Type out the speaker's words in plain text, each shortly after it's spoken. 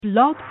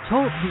Blog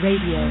Talk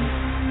Radio.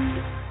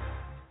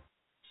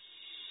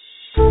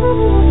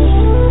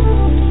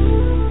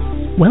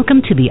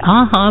 Welcome to the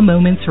Aha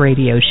Moments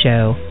Radio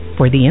Show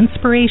for the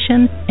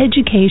inspiration,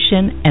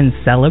 education, and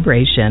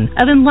celebration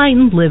of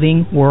enlightened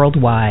living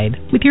worldwide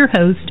with your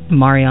host,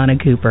 Mariana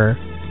Cooper,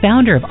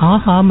 founder of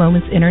Aha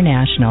Moments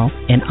International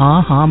and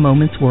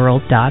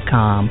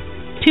AhaMomentsWorld.com.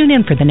 Tune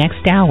in for the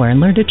next hour and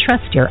learn to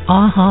trust your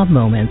Aha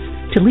Moments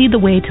to lead the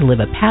way to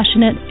live a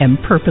passionate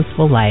and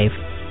purposeful life.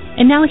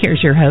 And now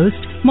here's your host,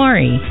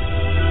 Mari.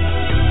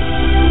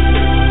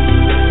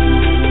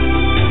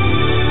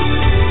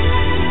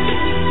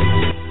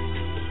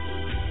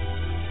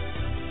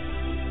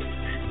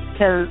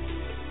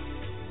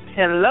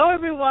 Hello,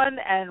 everyone,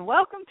 and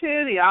welcome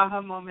to the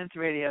Aha Moments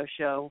Radio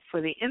Show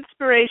for the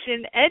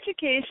inspiration,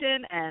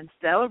 education, and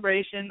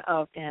celebration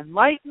of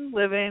enlightened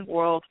living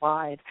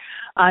worldwide.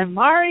 I'm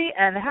Mari,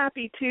 and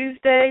happy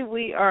Tuesday.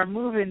 We are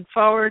moving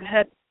forward,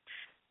 head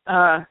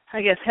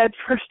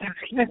first, I was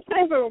going to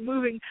say, but we're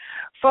moving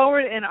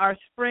forward in our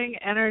spring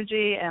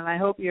energy, and I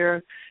hope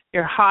you're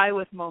high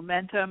with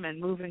momentum and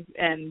moving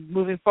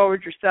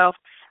forward yourself.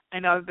 I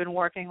know I've been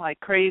working like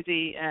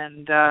crazy,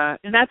 and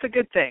that's a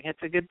good thing.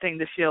 It's a good thing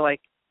to feel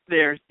like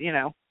there's,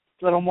 a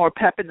little more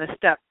pep in the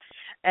step.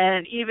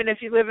 And even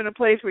if you live in a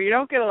place where you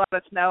don't get a lot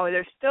of snow,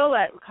 there's still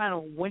that kind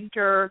of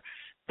winter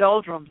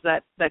doldrums,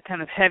 that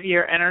kind of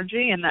heavier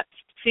energy, and that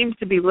seems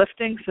to be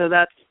lifting, so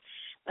that's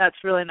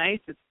really nice.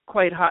 It's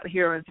quite hot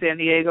here in San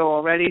Diego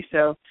already,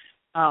 so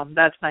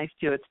that's nice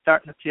too. It's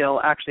starting to feel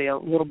actually a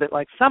little bit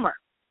like summer.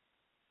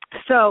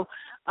 So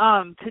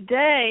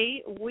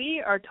today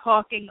we are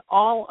talking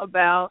all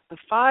about the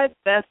 5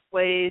 best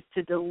ways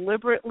to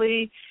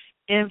deliberately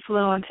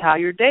influence how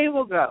your day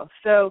will go.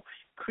 So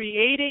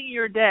creating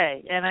your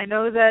day. And I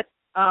know that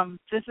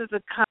this is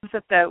a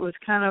concept that was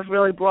kind of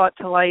really brought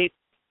to light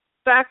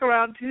back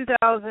around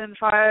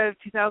 2005,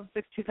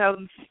 2006,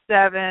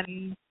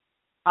 2007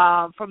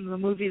 from the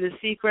movie The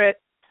Secret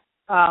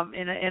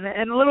in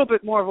a little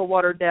bit more of a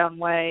watered-down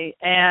way.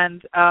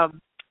 And I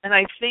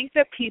think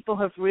that people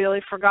have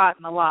really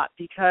forgotten a lot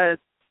because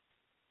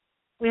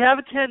we have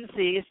a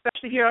tendency,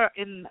 especially here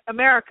in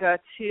America,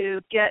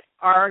 to get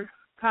our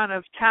kind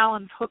of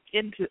talents hooked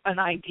into an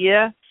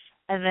idea,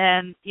 and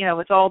then,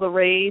 it's all the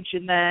rage,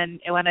 and then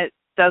when it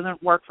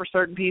doesn't work for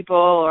certain people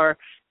or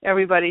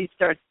everybody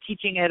starts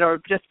teaching it or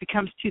just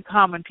becomes too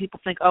common, people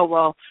think, oh,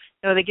 well,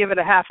 they give it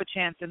a half a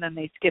chance and then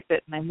they skip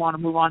it and they want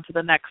to move on to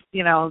the next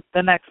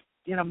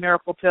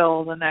miracle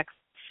pill, the next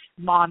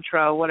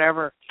mantra,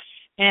 whatever.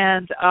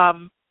 And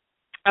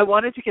I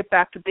wanted to get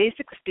back to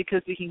basics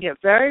because we can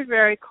get very,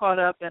 very caught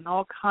up in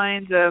all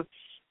kinds of,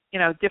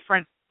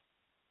 different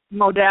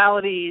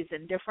modalities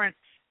and different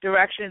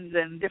directions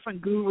and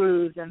different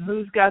gurus and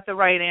who's got the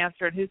right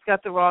answer and who's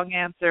got the wrong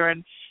answer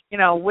and,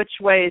 which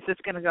way is this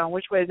going to go and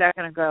which way is that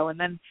going to go. And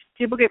then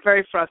people get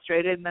very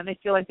frustrated and then they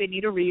feel like they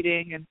need a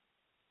reading and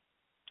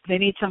they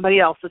need somebody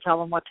else to tell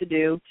them what to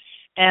do.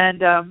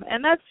 And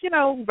that's,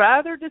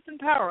 rather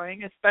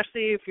disempowering,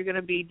 especially if you're going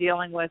to be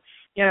dealing with,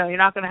 you're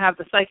not going to have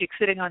the psychic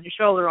sitting on your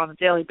shoulder on a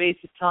daily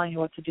basis telling you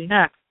what to do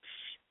next.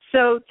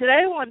 So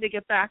today I wanted to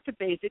get back to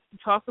basics and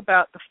talk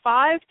about the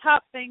 5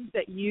 top things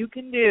that you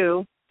can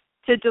do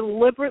to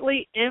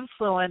deliberately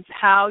influence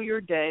how your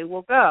day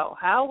will go.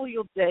 How will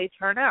your day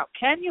turn out?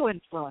 Can you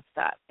influence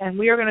that? And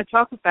we are going to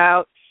talk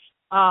about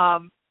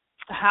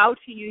how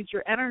to use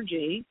your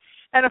energy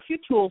and a few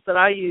tools that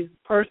I use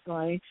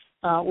personally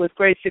with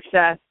great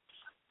success,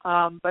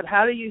 but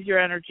how to use your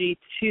energy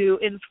to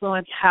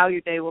influence how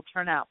your day will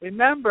turn out.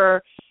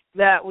 Remember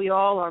that we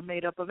all are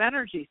made up of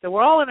energy, so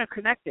we're all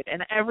interconnected.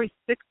 In every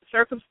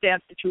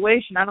circumstance,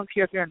 situation, I don't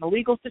care if you're in a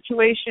legal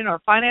situation or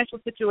a financial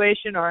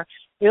situation or a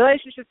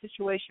relationship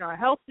situation or a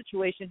health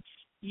situation,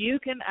 you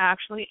can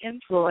actually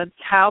influence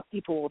how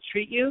people will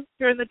treat you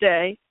during the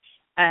day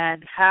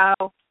and how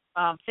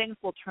things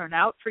will turn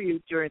out for you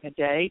during the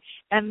day,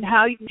 and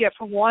how you can get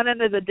from one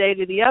end of the day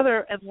to the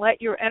other and let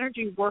your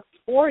energy work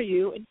for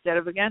you instead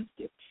of against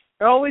you.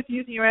 You're always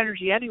using your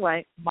energy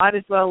anyway. Might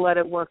as well let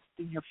it work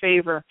in your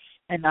favor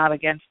and not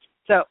against you.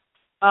 So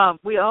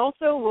we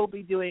also will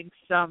be doing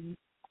some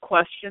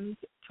questions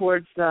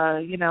towards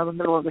the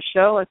middle of the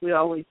show like we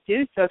always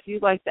do. So if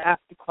you'd like to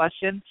ask a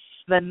question,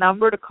 the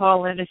number to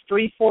call in is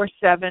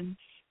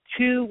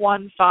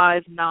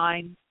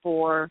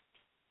 347-215-9485.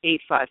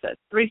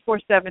 That's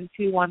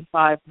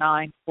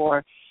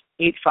 347-215-9485.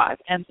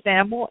 And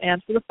Sam will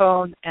answer the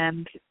phone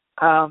and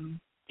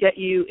get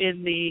you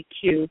in the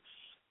queue.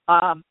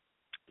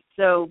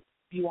 So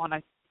you want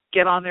to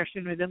get on there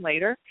sooner than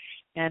later,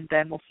 and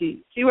then we'll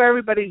see where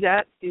everybody's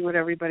at, see what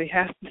everybody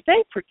has to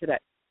say for today.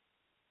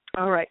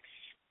 All right.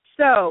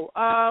 So,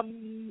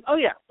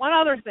 one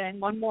other thing,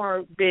 one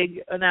more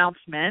big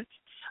announcement.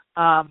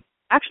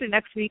 Actually,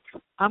 next week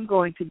I'm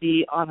going to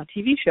be on a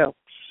TV show.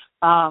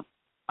 I'm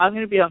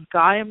going to be on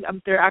Guy.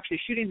 They're actually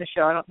shooting the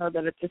show. I don't know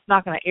that it's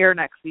not going to air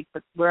next week,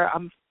 but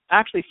I'm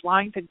actually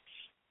flying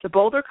to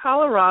Boulder,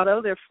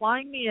 Colorado. They're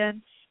flying me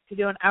in to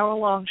do an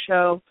hour-long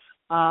show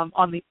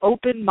on the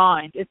Open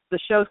Mind. The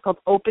show's called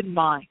Open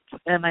Mind,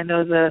 and I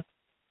know the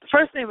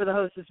first name of the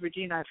host is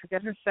Regina. I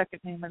forget her second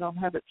name. I don't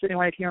have it sitting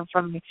right here in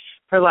front of me,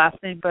 her last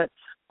name, but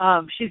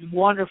she's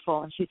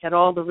wonderful, and she's had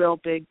all the real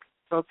big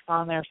folks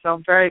on there, so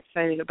I'm very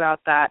excited about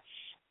that.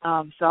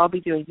 So I'll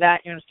be doing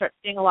that. You're going to start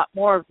seeing a lot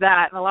more of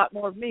that and a lot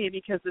more of me,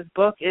 because this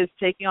book is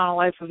taking on a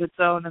life of its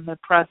own, and the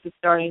press is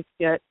starting to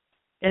get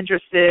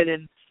interested,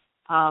 and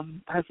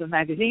has some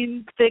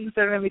magazine things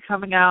that are going to be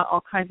coming out,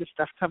 all kinds of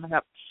stuff coming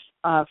up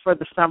for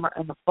the summer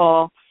and the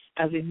fall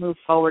as we move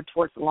forward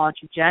towards the launch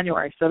in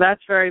January. So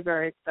that's very,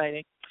 very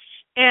exciting.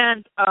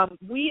 And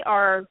we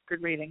are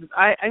Good Readings.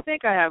 I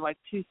think I have like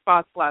 2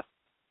 spots left.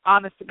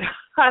 Honestly,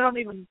 I don't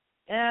even,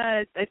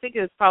 I think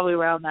it's probably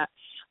around that,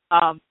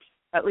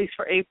 at least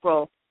for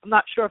April. I'm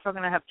not sure if I'm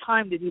going to have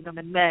time to do them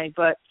in May,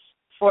 but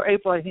for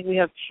April, I think we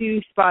have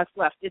 2 spots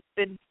left. It's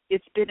been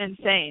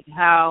insane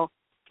how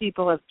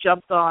people have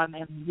jumped on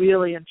and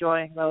really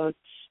enjoying those.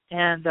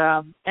 And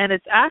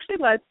it's actually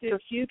led to a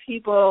few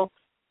people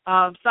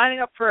signing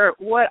up for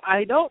what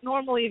I don't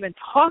normally even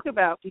talk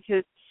about,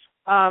 because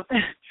I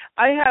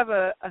have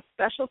a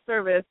special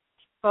service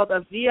called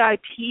a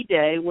VIP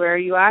day, where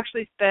you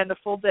actually spend a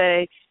full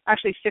day,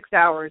 actually 6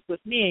 hours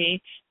with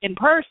me in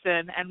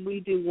person, and we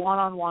do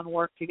one-on-one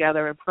work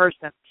together in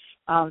person.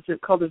 So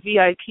it's called a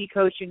VIP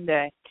coaching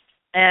day.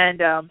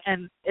 And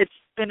it's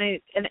been an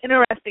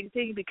interesting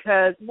thing,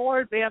 because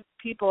more advanced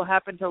people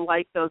happen to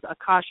like those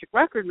Akashic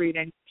record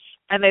readings,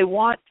 and they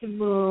want to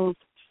move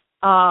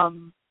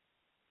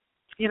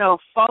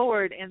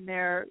forward in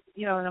their,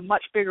 in a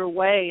much bigger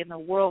way in the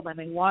world, and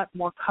they want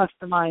more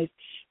customized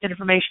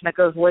information that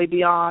goes way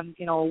beyond,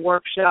 a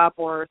workshop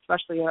or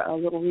especially a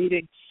little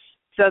reading.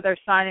 So they're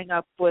signing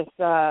up with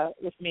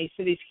me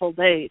for these full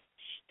days.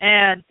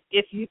 And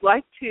if you'd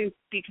like to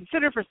be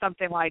considered for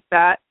something like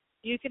that,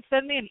 you can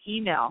send me an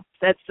email.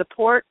 That's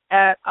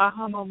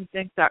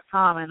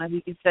support@ahamomentsinc.com, and then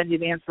we can send you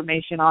the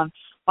information on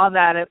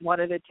that and what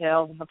it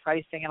entails and the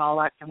pricing and all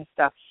that kind of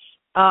stuff.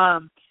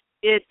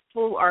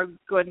 People are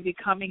going to be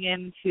coming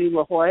into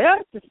La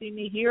Jolla to see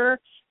me here,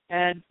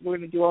 and we're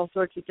going to do all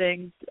sorts of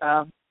things.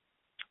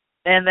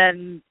 And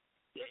then,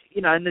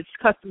 and it's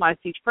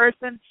customized to each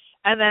person.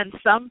 And then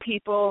some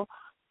people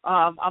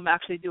I'm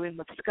actually doing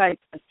with Skype.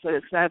 So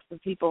I have some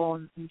people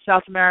in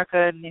South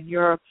America and in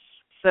Europe.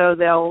 So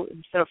they'll,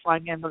 instead of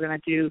flying in, we're going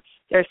to do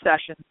their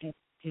session,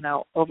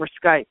 over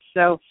Skype.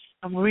 So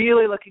I'm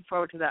really looking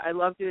forward to that. I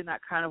love doing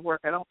that kind of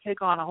work. I don't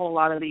take on a whole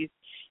lot of these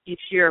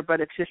each year,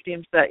 but it just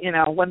seems that,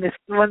 when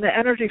the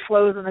energy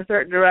flows in a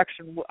certain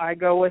direction, I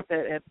go with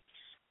it. And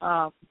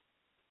I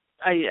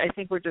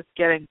think we're just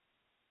getting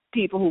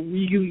people who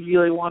really,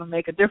 really want to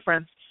make a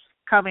difference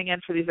coming in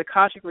for these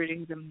Akashic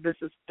readings, and this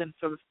has been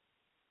sort of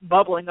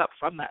bubbling up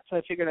from that. So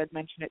I figured I'd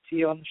mention it to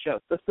you on the show.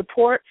 So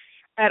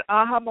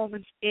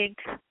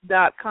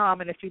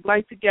support@ahamomentsinc.com, and if you'd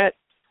like to get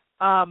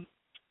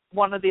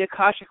one of the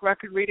Akashic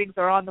record readings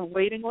are on the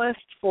waiting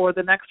list for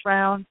the next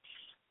round,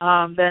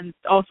 then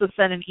also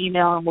send an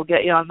email and we'll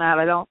get you on that.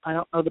 I don't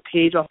know the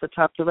page off the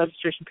top, the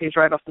registration page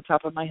right off the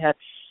top of my head,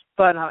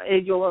 but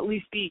you'll at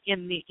least be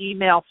in the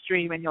email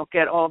stream and you'll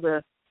get all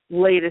the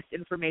latest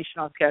information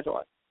on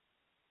scheduling.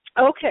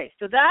 Okay,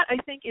 so that I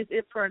think is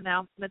it for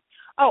announcements.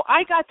 Oh,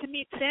 I got to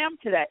meet Sam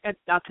today.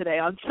 Not today,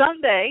 on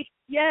Sunday.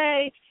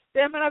 Yay!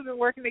 Sam and I have been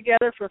working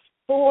together for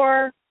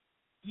 4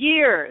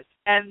 years,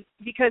 and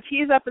because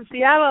he's up in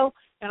Seattle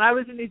and I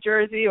was in New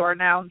Jersey or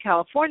now in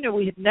California,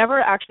 we had never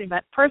actually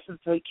met in person.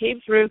 So he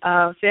came through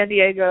San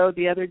Diego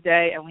the other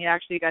day, and we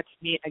actually got to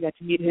meet. I got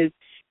to meet his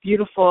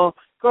beautiful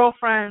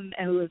girlfriend,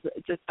 and who was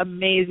just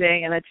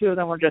amazing, and the two of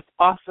them were just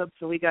awesome.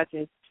 So we got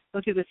to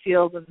go through the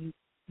fields and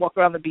walk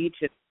around the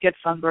beach and get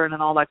sunburn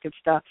and all that good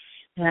stuff.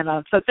 And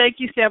so thank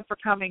you, Sam, for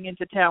coming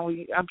into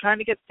town. I'm trying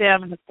to get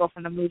Sam and his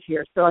girlfriend to move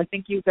here. So I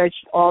think you guys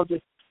should all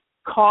just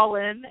call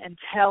in and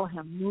tell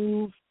him,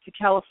 move to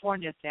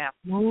California, Sam.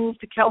 Move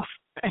to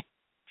California.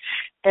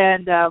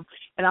 And I'm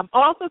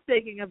also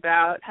thinking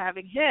about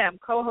having him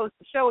co-host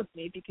the show with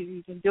me, because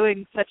he's been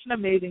doing such an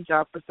amazing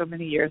job for so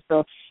many years.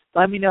 So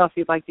let me know if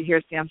you'd like to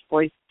hear Sam's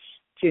voice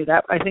too.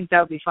 I think that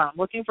would be fun. I'm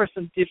looking for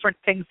some different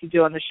things to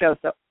do on the show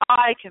so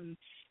I can,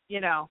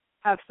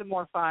 have some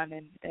more fun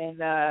and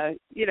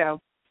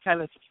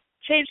kind of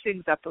change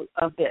things up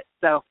a bit.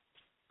 So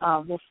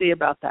we'll see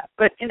about that.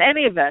 But in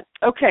any event,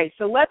 okay,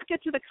 so let's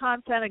get to the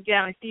content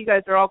again. I see you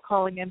guys are all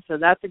calling in, so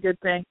that's a good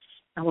thing.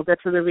 And we'll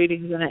get to the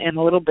readings in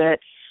a little bit.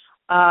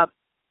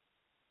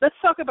 Let's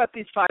talk about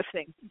these 5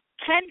 things.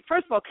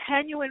 First of all,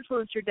 can you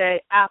influence your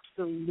day?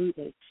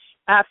 Absolutely.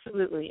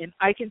 Absolutely. And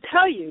I can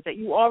tell you that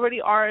you already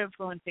are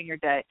influencing your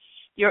day.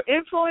 You're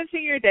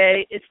influencing your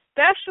day,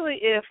 especially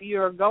if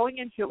you're going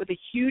into it with a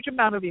huge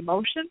amount of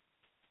emotion,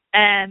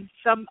 and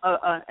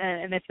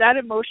and if that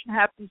emotion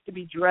happens to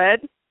be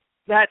dread,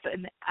 that's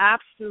an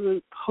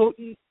absolute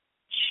potent,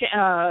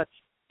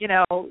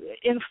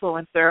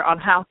 influencer on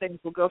how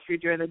things will go for you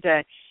during the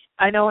day.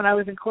 I know when I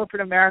was in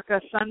corporate America,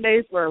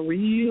 Sundays were a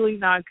really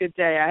not good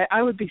day.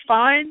 I would be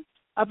fine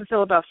up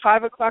until about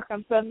 5 o'clock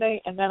on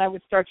Sunday, and then I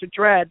would start to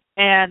dread.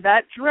 And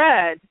that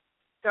dread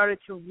started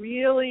to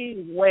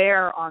really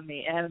wear on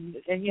me. And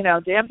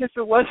damned if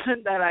it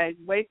wasn't that I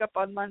wake up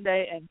on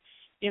Monday and,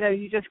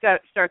 you just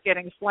start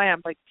getting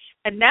slammed.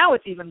 And now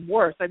it's even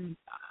worse. I mean,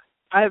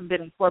 I haven't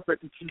been in corporate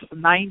since the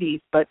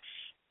 90s, but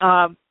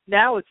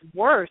now it's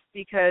worse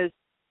because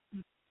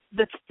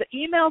the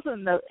emails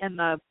and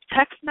the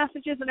text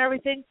messages and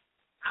everything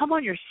come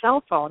on your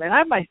cell phone. And I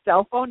have my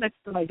cell phone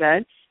next to my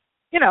bed,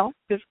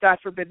 because God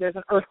forbid there's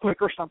an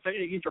earthquake or something,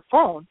 you use your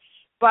phone.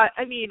 But,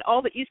 I mean,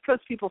 all the East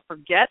Coast people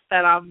forget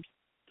that I'm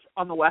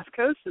on the West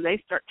Coast, so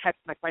they start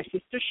texting. Like my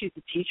sister, she's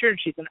a teacher, and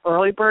she's an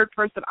early bird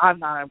person. I'm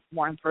not a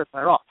morning person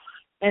at all.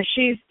 And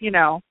she's,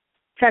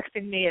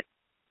 texting me at,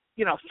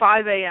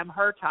 5 a.m.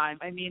 her time.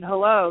 I mean,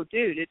 hello,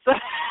 dude, it's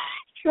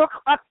 2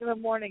 o'clock in the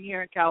morning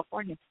here in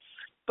California.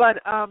 But,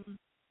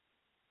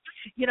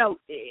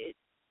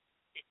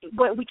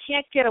 but we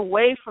can't get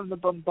away from the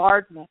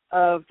bombardment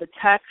of the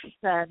texts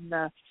and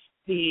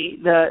the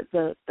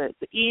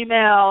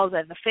emails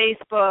and the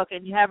Facebook,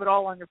 and you have it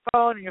all on your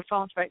phone, and your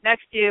phone's right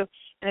next to you.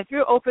 And if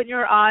you open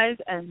your eyes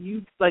and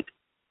you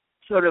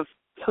sort of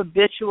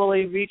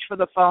habitually reach for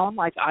the phone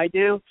like I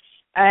do,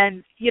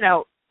 and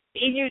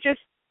you're just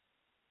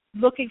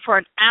looking for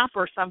an app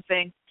or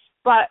something,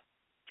 but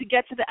to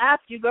get to the app,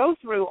 you go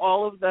through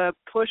all of the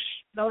push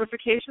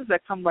notifications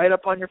that come right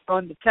up on your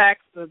phone, the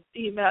text, the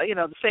email,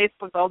 the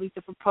Facebook, all these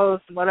different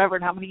posts and whatever,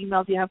 and how many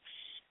emails you have.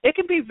 It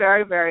can be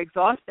very, very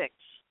exhausting.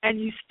 And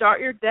you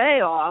start your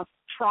day off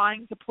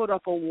trying to put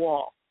up a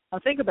wall. Now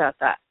think about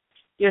that.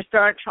 You're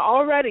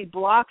already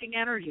blocking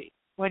energy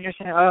when you're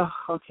saying, oh,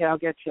 okay, I'll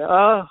get you.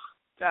 Oh,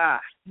 gosh,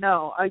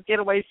 no, get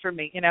away from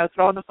me.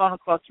 Throwing the phone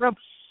across the room.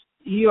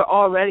 You're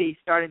already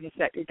starting to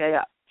set your day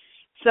up.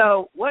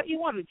 So what you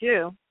want to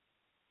do,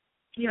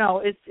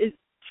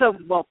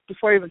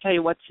 before I even tell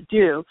you what to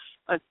do,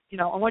 I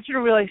want you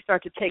to really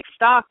start to take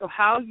stock of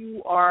how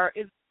you are,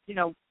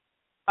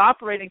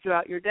 operating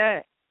throughout your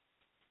day.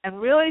 And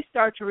really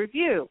start to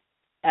review,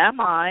 am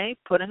I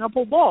putting up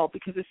a wall?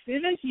 Because as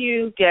soon as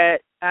you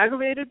get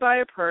aggravated by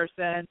a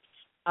person,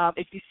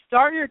 if you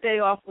start your day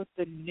off with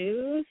the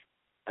news,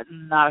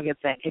 not a good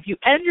thing. If you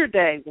end your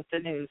day with the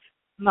news,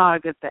 not a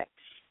good thing.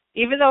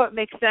 Even though it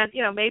makes sense,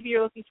 maybe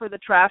you're looking for the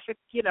traffic,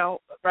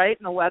 right,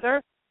 and the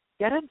weather,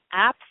 get an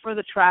app for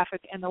the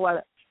traffic and the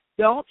weather.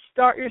 Don't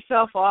start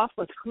yourself off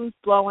with who's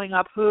blowing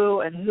up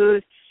who and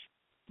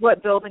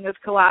what building is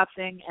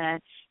collapsing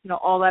and,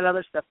 all that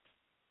other stuff.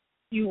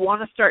 You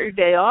want to start your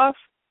day off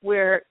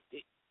where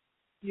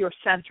you're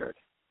centered,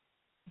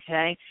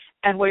 okay,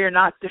 and where you're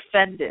not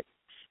defended.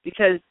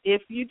 Because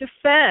if you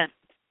defend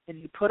and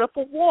you put up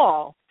a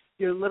wall,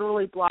 you're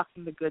literally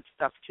blocking the good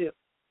stuff too.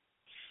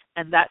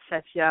 And that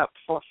sets you up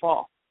for a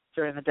fall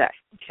during the day,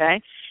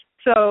 okay?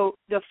 So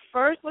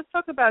let's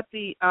talk about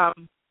the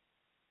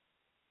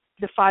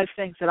 5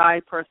 things that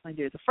I personally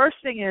do. The first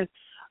thing is,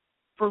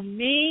 for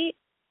me,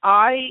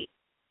 I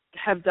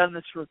have done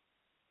this for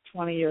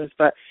 20 years,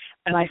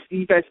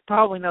 you guys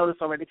probably know this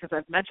already because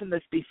I've mentioned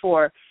this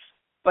before,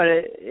 but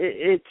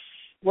it's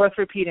worth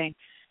repeating.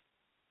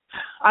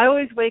 I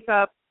always wake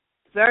up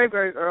very,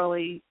 very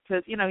early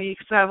because, you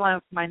kind of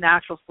like my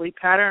natural sleep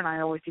pattern. I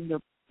always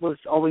was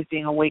always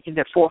being awakened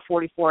at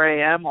 4:44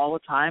 a.m. all the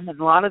time, and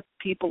a lot of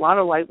people, a lot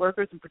of light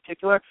workers in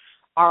particular,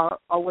 are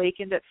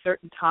awakened at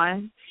certain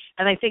times,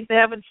 and they think they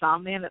have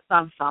insomnia, and it's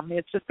not insomnia.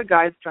 It's just the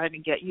guys trying to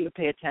get you to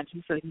pay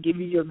attention so they can give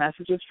you your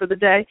messages for the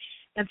day.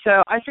 And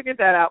so I figured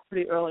that out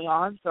pretty early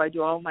on, so I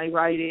do all my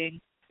writing.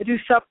 I do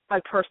my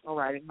personal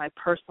writing, my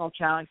personal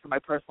channeling for my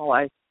personal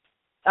life,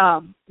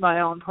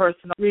 my own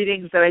personal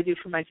readings that I do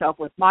for myself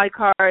with my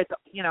cards,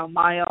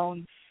 my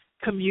own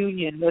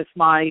communion with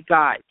my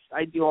guides.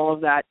 I do all of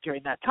that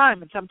during that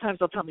time, and sometimes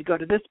they'll tell me go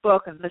to this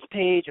book and this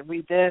page and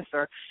read this,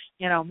 or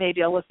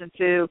maybe I'll listen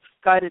to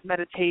guided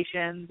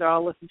meditations, or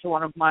I'll listen to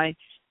one of my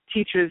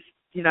teachers'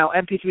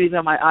 MP3s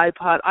on my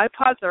iPod.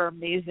 iPods are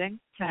amazing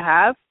to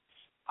have.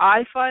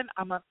 I find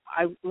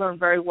I learn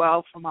very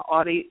well from my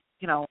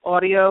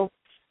audio,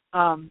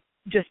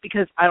 just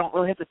because I don't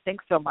really have to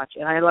think so much,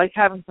 and I like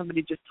having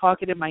somebody just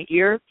talk it in my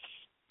ear.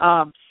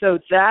 So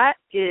that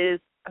is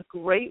a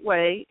great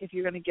way if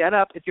you're going to get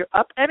up. If you're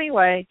up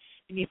anyway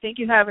and you think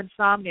you have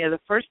insomnia, the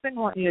first thing I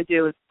want you to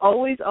do is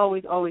always,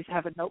 always, always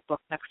have a notebook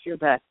next to your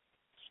bed.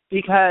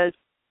 Because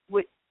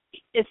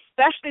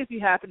especially if you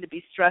happen to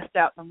be stressed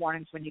out in the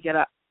mornings when you get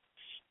up.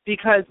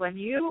 Because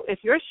if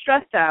you're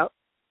stressed out,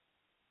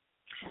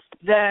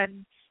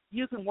 then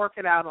you can work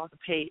it out on the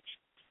page.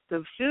 So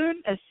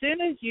as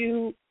soon as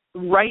you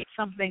write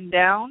something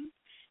down,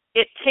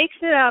 it takes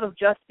it out of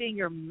just being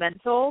your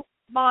mental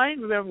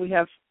mind. Remember, we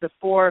have the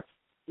 4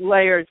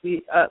 layers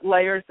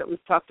that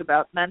we've talked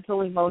about: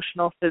 mental,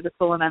 emotional,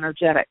 physical, and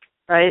energetic,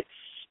 right?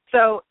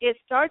 So it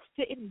starts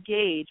to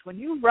engage. When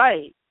you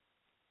write,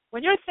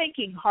 when you're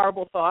thinking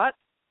horrible thoughts,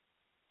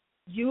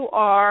 you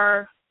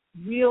are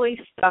really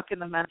stuck in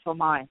the mental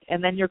mind,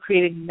 and then you're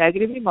creating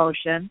negative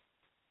emotion,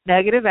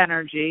 negative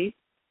energy,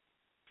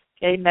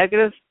 okay,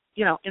 negative,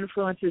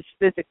 influences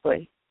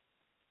physically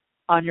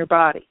on your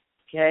body,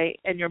 okay,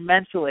 and you're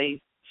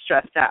mentally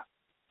stressed out.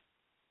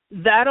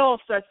 that all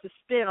starts to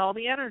spin all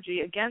the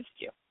energy against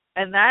you.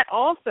 And that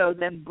also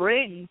then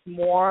brings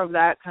more of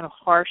that kind of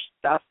harsh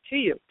stuff to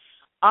you.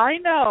 I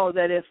know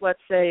that if, let's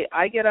say,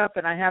 I get up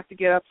and I have to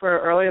get up for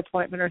an early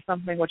appointment or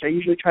something, which I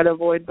usually try to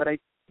avoid, but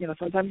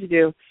sometimes you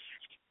do,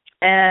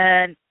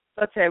 and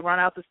let's say I run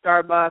out to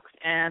Starbucks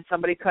and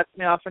somebody cuts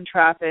me off in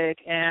traffic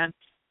and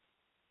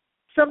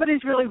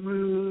somebody's really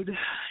rude,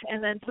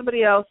 and then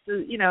somebody else,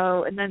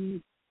 and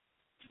then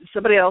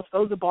somebody else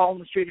throws a ball in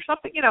the street or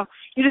something,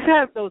 you just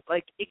have those,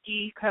 like,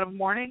 icky kind of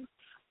mornings.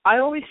 I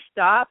always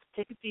stop,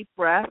 take a deep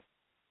breath,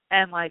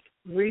 and, like,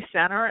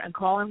 recenter and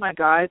call in my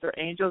guides or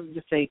angels and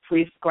just say,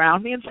 please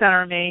ground me and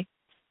center me.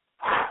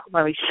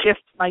 Let me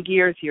shift my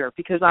gears here,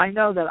 because I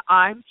know that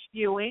I'm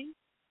spewing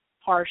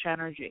harsh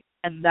energy,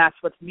 and that's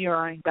what's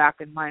mirroring back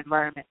in my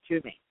environment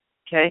to me.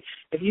 Okay?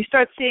 If you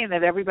start seeing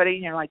that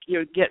everybody,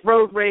 you get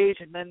road rage,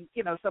 and then,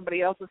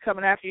 somebody else is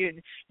coming after you,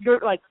 and you're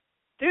like,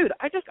 dude,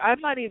 I'm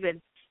not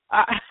even,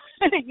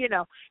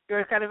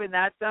 you're kind of in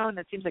that zone.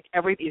 It seems like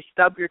you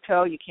stub your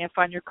toe, you can't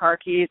find your car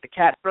keys, the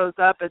cat throws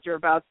up as you're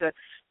about to,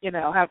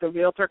 have the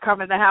realtor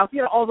come in the house,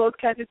 all those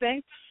kinds of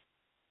things.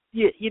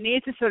 You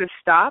need to sort of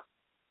stop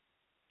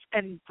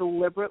and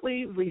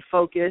deliberately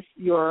refocus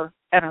your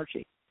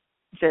energy.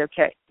 Say,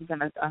 okay, I'm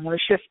gonna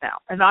shift now.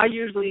 And I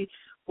usually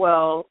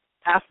will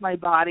ask my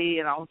body,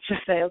 and I'll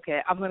just say, okay,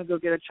 I'm gonna go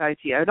get a chai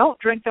tea. I don't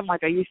drink them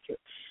like I used to,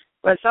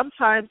 but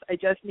sometimes I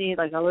just need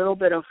like a little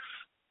bit of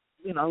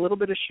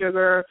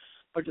sugar,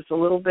 or just a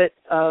little bit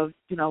of,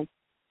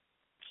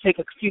 take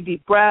a few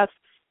deep breaths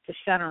to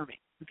center me.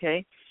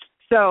 Okay,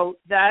 so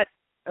that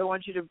I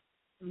want you to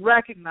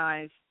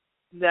recognize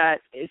that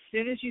as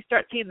soon as you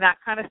start seeing that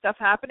kind of stuff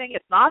happening,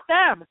 it's not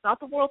them. It's not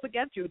the world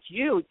against you. It's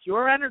you. It's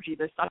your energy.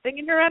 There's something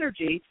in your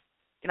energy,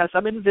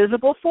 some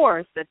invisible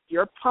force that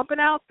you're pumping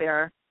out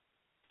there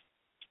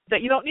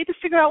that you don't need to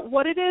figure out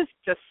what it is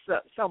just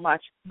so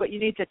much, but you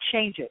need to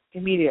change it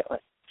immediately.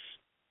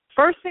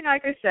 First thing,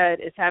 like I said,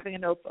 is having a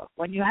notebook.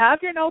 When you have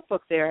your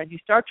notebook there and you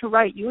start to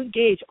write, you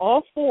engage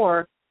all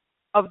four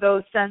of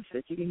those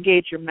senses. You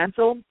engage your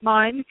mental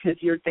mind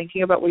because you're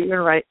thinking about what you're going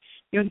to write.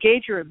 You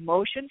engage your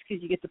emotions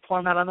because you get to pour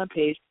them out on the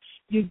page.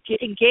 You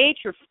engage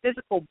your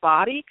physical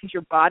body because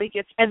your body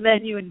gets, and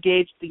then you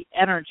engage the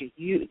energy.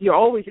 You're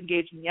always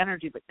engaging the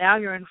energy, but now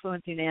you're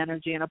influencing the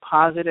energy in a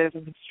positive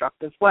and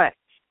constructive way.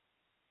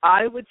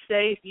 I would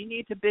say if you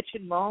need to bitch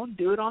and moan,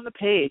 do it on the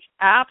page.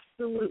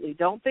 Absolutely.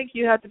 Don't think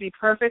you have to be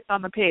perfect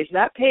on the page.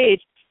 That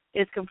page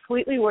is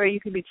completely where you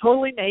can be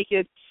totally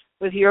naked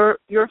with your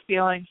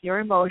feelings, your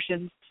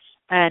emotions,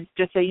 and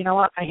just say, you know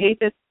what, I hate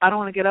this, I don't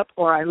want to get up,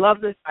 or I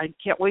love this, I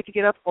can't wait to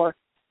get up, or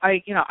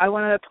I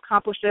want to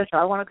accomplish this, or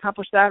I want to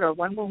accomplish that, or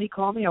when will he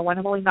call me, or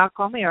when will he not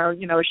call me, or, is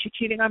she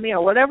cheating on me,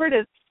 or whatever it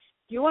is.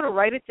 You want to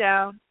write it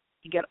down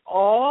and get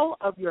all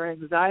of your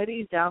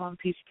anxieties down on a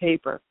piece of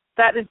paper.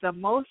 That is the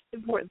most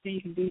important thing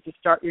you can do to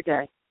start your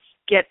day.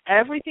 Get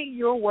everything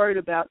you're worried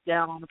about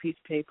down on a piece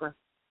of paper.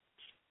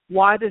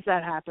 Why does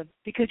that happen?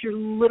 Because you're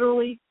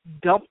literally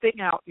dumping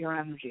out your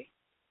energy.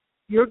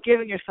 You're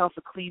giving yourself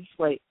a clean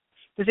slate.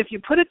 Because if you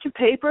put it to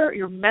paper,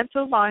 your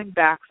mental mind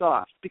backs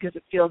off because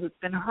it feels it's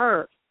been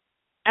heard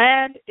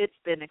and it's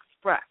been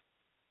expressed.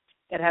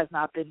 It has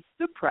not been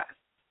suppressed.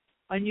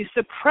 When you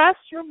suppress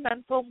your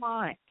mental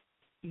mind,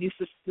 when you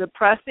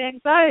suppress the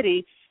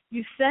anxiety,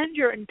 you send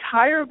your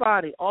entire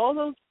body, all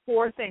those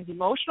four things,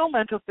 emotional,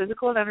 mental,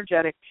 physical, and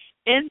energetic,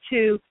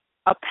 into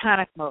a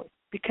panic mode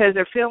because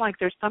they're feeling like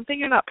there's something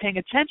you're not paying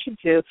attention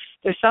to,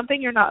 there's something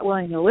you're not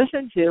willing to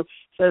listen to,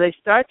 so they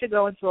start to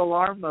go into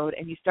alarm mode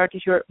and you start to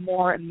hear it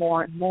more and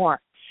more and more.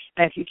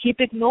 And if you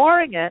keep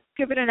ignoring it,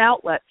 give it an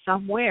outlet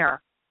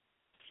somewhere,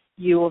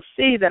 you will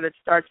see that it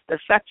starts to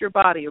affect your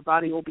body. Your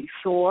body will be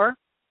sore,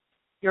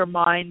 your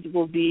mind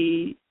will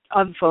be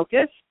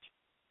unfocused,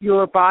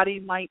 your body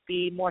might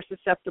be more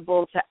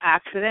susceptible to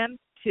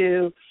accidents,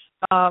 to,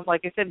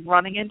 like I said,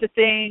 running into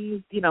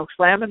things,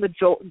 slamming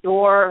the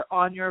door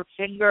on your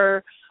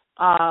finger,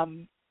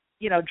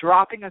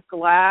 dropping a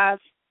glass,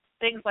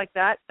 things like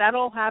that. That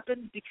all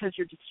happens because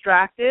you're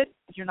distracted,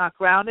 you're not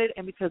grounded,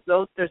 and because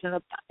there's an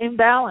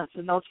imbalance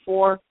in those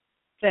four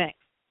things.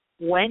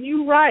 When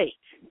you write,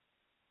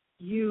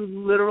 you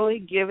literally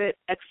give it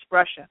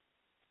expression,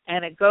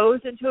 and it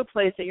goes into a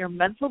place that your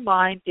mental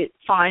mind, it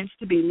finds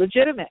to be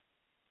legitimate.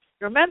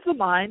 Your mental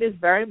mind is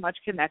very much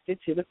connected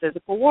to the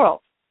physical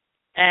world.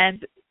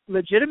 And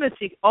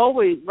legitimacy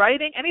always,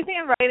 anything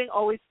in writing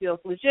always feels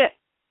legit.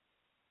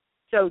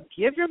 So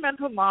give your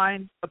mental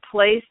mind a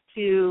place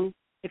to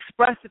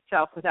express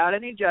itself without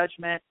any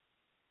judgment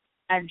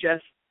and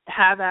just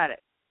have at it.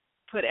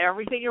 Put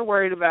everything you're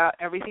worried about,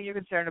 everything you're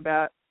concerned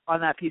about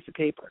on that piece of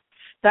paper.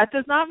 That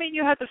does not mean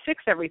you have to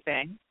fix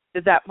everything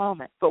at that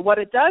moment. But what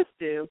it does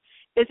do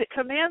is it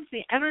commands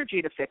the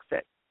energy to fix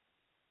it.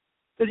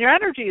 Because your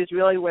energy is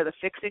really where the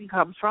fixing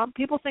comes from.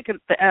 People think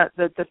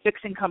the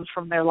fixing comes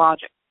from their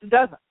logic. It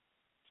doesn't.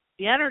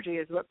 The energy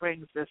is what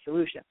brings the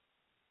solution.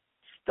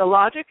 The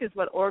logic is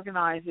what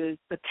organizes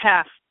the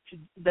tasks,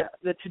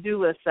 the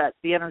to-do list that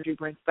the energy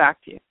brings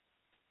back to you.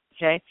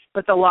 Okay?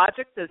 But the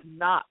logic does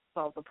not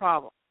solve the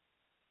problem.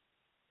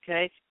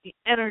 okay? The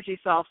energy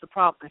solves the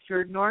problem. If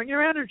you're ignoring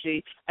your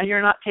energy and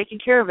you're not taking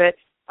care of it,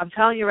 I'm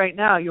telling you right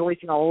now, you're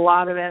wasting a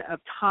lot of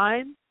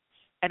time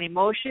and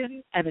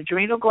emotion and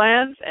adrenal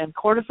glands and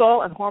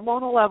cortisol and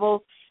hormonal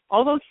levels,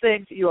 all those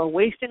things. You are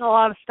wasting a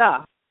lot of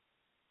stuff,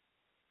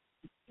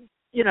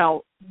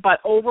 but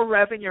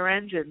over-revving your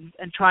engines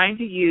and trying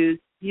to use,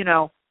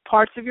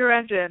 parts of your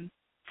engine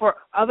for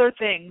other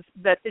things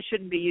that it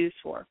shouldn't be used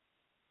for.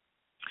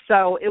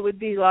 So it would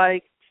be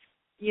like,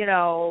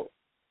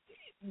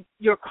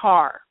 your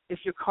car. If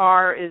your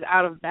car is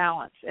out of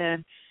balance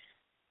and,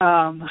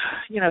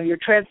 your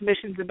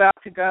transmission's about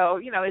to go,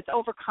 it's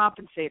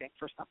overcompensating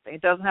for something.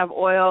 It doesn't have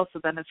oil, so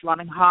then it's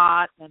running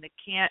hot, and it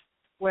can't,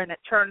 when it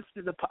turns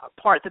to the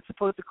part that's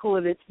supposed to cool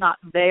it, it's not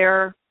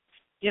there,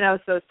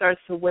 so it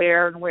starts to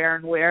wear and wear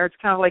and wear. It's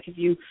kind of like if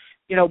you,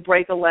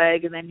 break a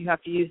leg and then you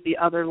have to use the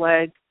other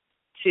leg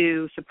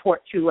to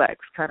support two legs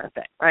kind of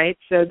thing, right?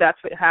 So that's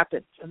what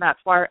happens, and that's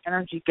why our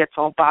energy gets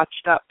all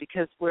botched up,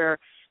 because we're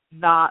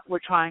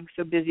trying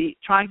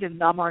to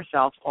numb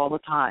ourselves all the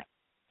time.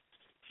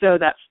 So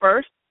that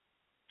first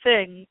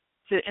thing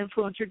to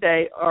influence your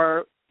day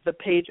are the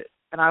pages,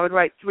 and I would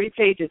write 3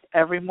 pages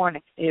every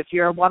morning. If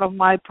you're one of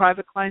my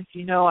private clients,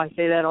 I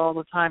say that all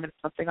the time, and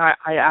it's something I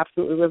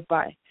absolutely live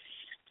by.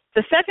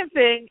 The second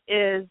thing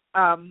is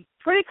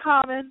pretty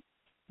common,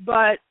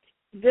 but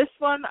this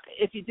one,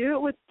 if you do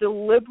it with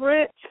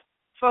deliberate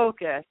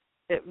focus,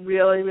 it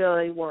really,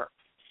 really works.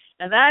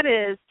 And that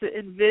is to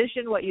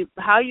envision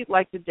how you'd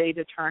like the day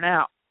to turn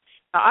out.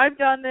 Now, I've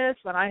done this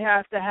when I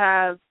have to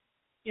have,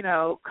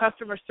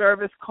 customer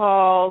service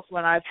calls,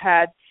 when I've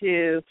had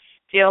to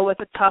deal with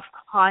a tough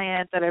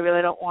client that I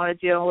really don't want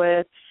to deal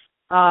with,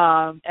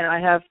 and I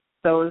have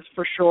those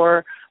for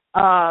sure,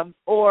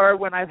 or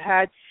when I've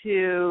had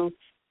to,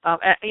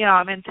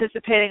 I'm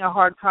anticipating a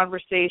hard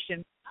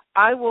conversation.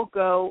 I will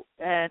go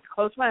and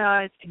close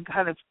my eyes and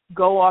kind of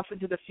go off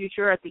into the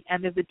future at the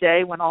end of the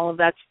day when all of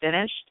that's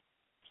finished,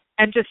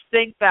 and just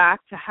think back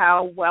to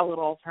how well it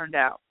all turned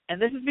out.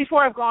 And this is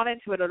before I've gone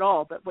into it at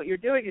all, but what you're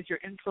doing is you're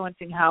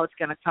influencing how it's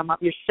going to come up.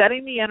 You're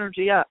setting the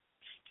energy up.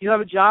 If you have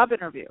a job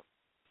interview,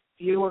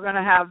 you are going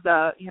to have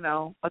a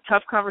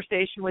tough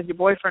conversation with your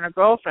boyfriend or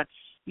girlfriend.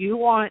 You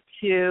want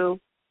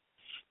to,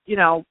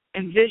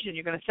 envision.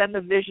 You're going to send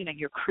the visioning.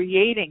 You're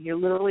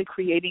literally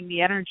creating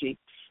the energy,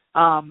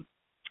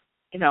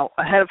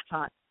 ahead of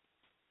time.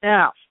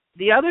 Now,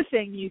 the other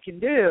thing you can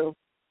do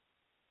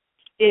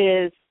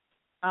is,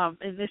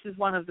 and this is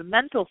one of the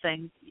mental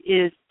things,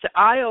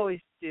 I always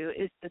do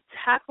to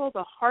tackle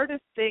the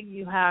hardest thing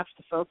you have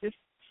to focus.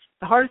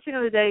 The hardest thing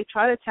of the day,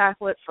 try to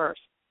tackle it first.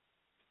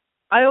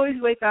 I always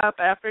wake up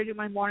after I do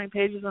my morning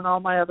pages and all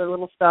my other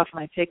little stuff,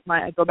 and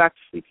I go back to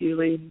sleep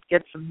usually and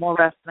get some more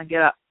rest, and I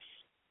get up.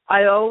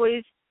 I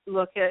always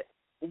look at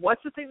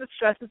what's the thing that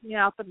stresses me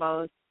out the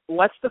most,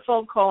 what's the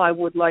phone call I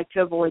would like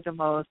to avoid the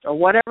most, or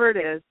whatever it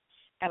is,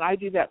 and I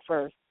do that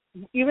first.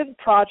 Even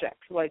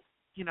projects, like,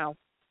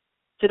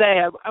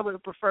 today I would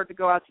have preferred to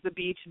go out to the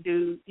beach and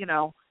do,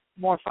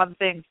 more fun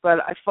things, but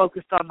I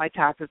focused on my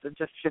taxes and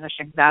just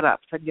finishing that up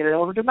so I can get it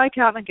over to my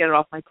accountant and get it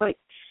off my plate.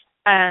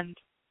 And,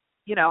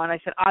 and I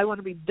said, I want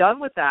to be done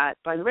with that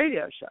by the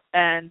radio show.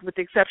 And with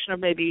the exception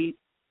of maybe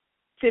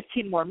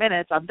 15 more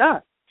minutes, I'm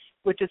done,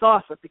 which is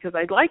awesome, because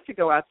I'd like to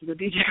go out to the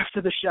beach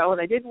after the show,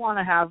 and I didn't want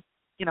to have,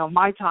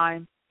 my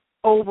time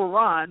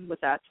overrun with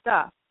that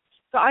stuff.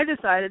 So I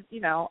decided,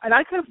 and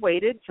I could have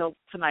waited till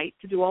tonight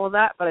to do all of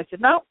that, but I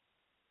said, no,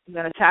 I'm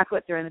going to tackle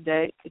it during the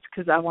day. It's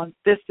because I want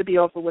this to be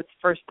over with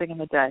first thing in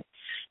the day,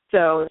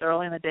 so as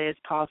early in the day as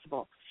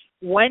possible.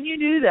 When you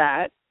do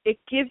that, it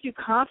gives you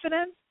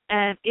confidence,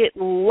 and it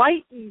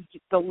lightens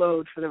the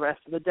load for the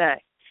rest of the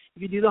day.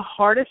 If you do the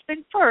hardest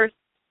thing first,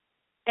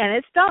 and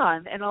it's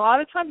done, and a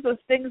lot of times those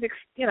things,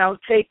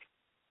 take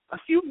a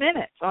few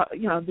minutes.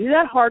 Do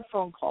that hard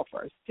phone call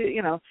first.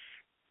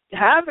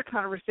 Have a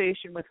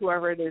conversation with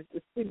whoever it is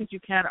as soon as you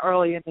can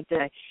early in the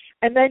day.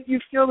 And then you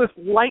feel this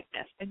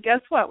lightness. And guess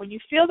what? When you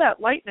feel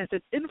that lightness,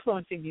 it's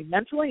influencing you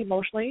mentally,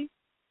 emotionally,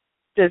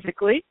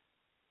 physically,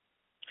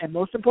 and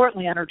most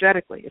importantly,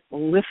 energetically. It's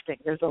lifting.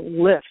 There's a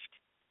lift.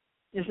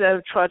 Instead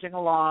of trudging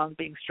along,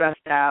 being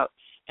stressed out,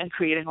 and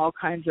creating all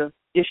kinds of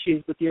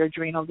issues with your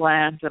adrenal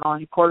glands and all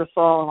your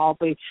cortisol and all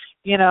the,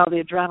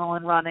 the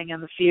adrenaline running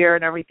and the fear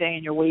and everything,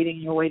 and you're waiting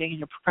and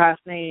you're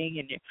procrastinating,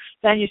 and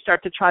then you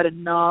start to try to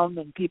numb,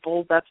 and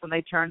that's when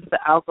they turn to the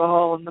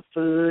alcohol and the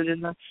food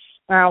and the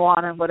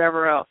marijuana and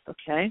whatever else,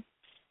 okay?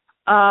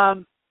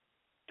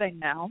 Thing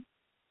now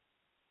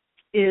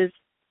is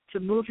to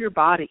move your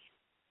body.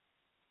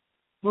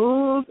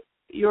 Move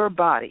your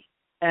body.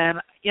 And,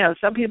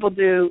 some people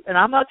do, and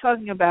I'm not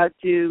talking about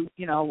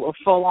a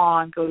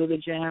full-on go to the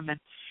gym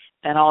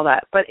and all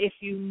that. But if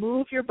you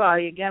move your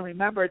body, again,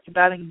 remember, it's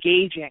about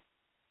engaging,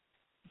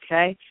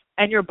 okay?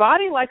 And your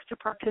body likes to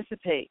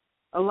participate.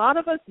 A lot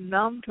of us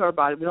numb to our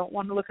body. We don't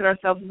want to look at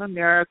ourselves in the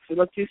mirror because we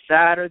look too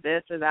fat or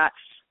this or that.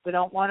 We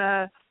don't want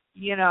to,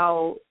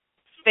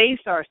 face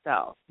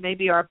ourselves.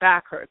 Maybe our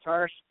back hurts,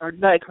 our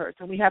leg hurts,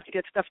 and we have to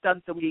get stuff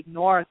done, so we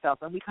ignore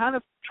ourselves. And we kind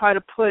of try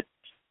to put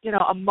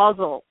a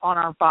muzzle on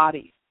our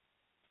bodies.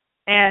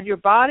 And your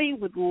body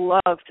would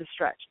love to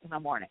stretch in the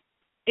morning.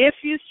 If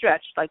you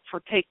stretch, like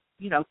take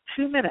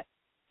 2 minutes,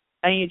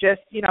 and you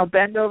just,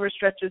 bend over,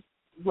 stretch as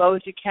low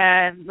as you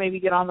can, maybe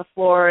get on the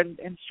floor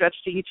and stretch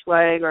to each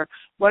leg or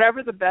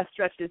whatever the best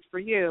stretch is for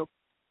you.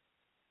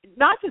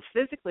 Not just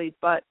physically,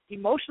 but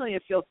emotionally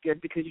it feels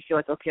good because you feel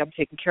like, okay, I'm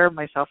taking care of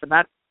myself, and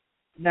that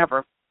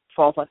never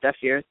falls on deaf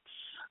ears.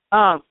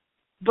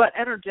 But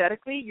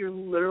energetically, you're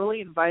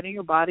literally inviting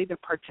your body to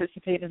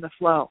participate in the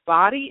flow.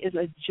 Body is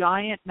a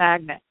giant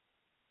magnet.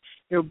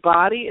 Your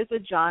body is a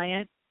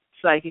giant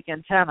psychic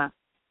antenna.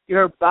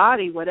 Your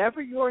body,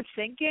 whatever you're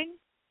thinking,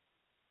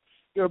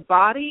 your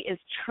body is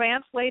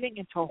translating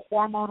into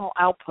hormonal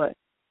output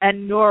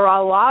and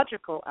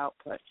neurological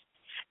output.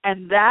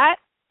 And that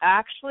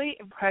actually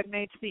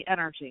impregnates the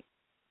energy.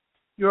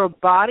 Your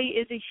body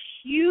is a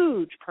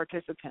huge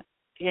participant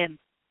in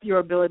your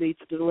ability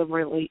to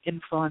deliberately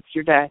influence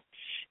your day.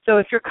 So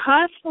if you're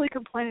constantly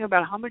complaining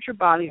about how much your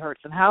body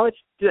hurts and how it's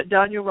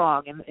done you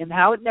wrong and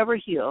how it never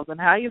heals and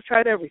how you've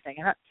tried everything,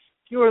 and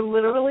you are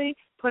literally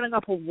putting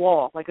up a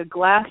wall, like a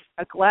glass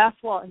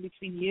wall in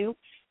between you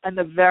and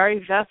the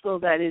very vessel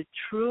that is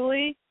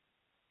truly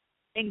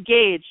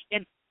engaged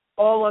in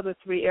all other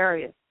three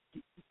areas.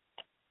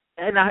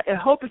 And I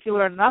hope if you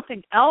learn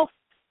nothing else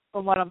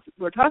from what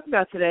we're talking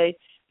about today,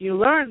 you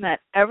learn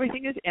that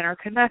everything is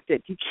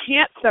interconnected. You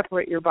can't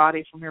separate your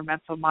body from your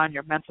mental mind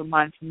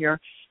from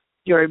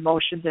your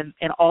emotions,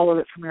 and all of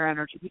it from your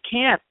energy. You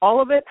can't.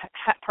 All of it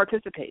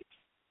participates.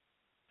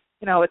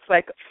 It's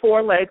like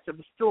 4 legs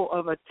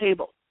of a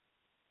table.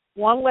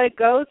 1 leg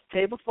goes,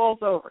 table falls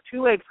over.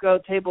 2 legs go,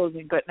 table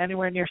isn't getting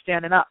anywhere near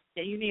standing up.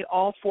 You need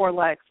all 4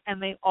 legs,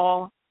 and they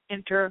all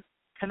interconnect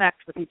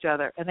with each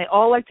other, and they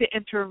all like to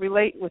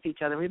interrelate with each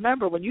other.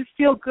 Remember, when you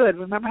feel good,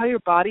 remember how your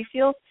body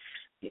feels?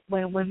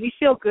 When we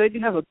feel good,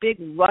 you have a big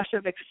rush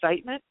of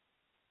excitement,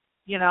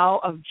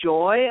 of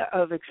joy,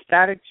 of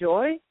ecstatic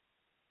joy.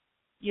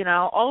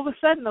 All of a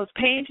sudden, those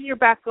pains in your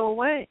back go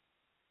away.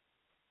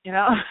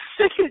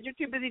 Because you're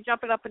too busy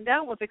jumping up and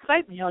down with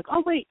excitement. You're like,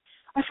 oh, wait,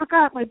 I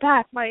forgot my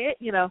back,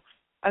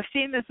 I've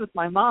seen this with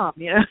my mom,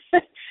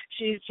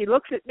 She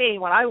looks at me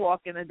when I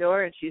walk in the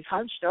door, and she's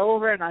hunched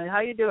over, and how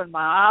you doing,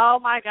 Ma? Oh,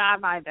 my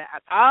God, my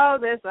back. Oh,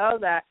 this, oh,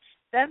 that.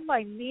 Then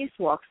my niece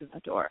walks in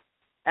the door,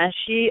 and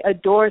she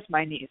adores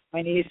my niece.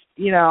 My niece,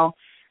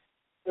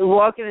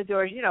 walk in the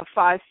door,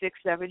 5, 6,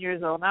 7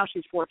 years old. Now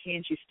she's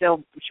 14. She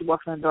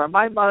walks in the door.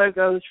 My mother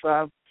goes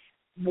from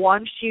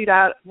 1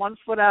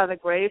 foot out of the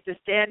grave to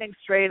standing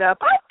straight up.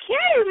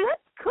 Okay,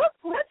 let's cook.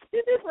 Let's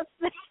do this. Let's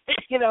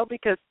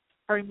because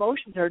her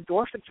emotions, her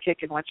endorphins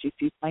kicking when she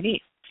sees my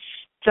niece.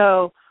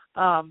 So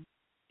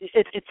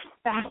it's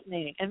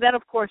fascinating. And then,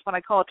 of course, when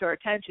I call it to her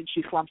attention,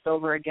 she slumps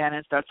over again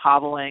and starts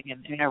hobbling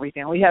and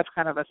everything. We have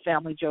kind of a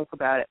family joke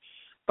about it.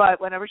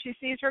 But whenever she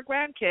sees her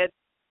grandkids,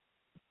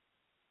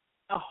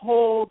 a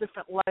whole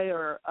different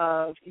layer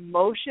of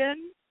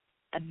emotion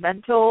and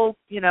mental,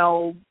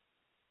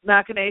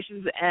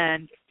 machinations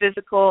and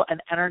physical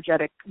and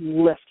energetic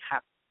lift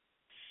happen.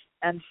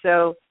 And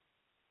so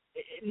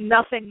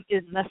nothing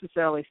is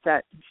necessarily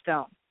set in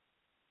stone.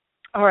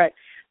 All right.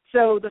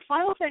 So the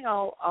final thing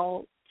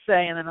I'll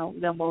say, and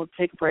then we'll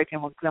take a break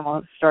and then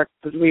we'll start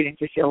the readings.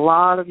 I see a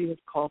lot of you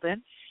have called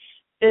in,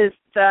 is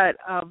that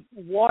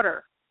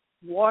water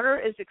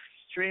is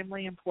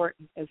extremely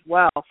important as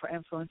well for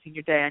influencing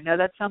your day. I know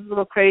that sounds a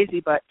little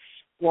crazy, but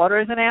water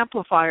is an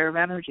amplifier of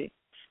energy.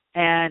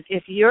 And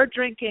if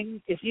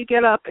you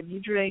get up and you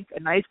drink a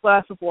nice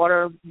glass of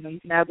water, you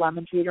can add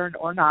lemon to it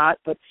or not,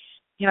 but,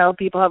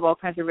 people have all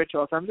kinds of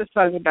rituals. I'm just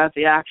talking about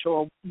the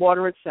actual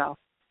water itself.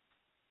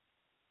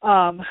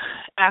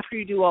 After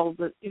you do all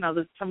the,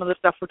 some of the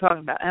stuff we're talking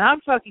about. And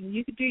I'm talking,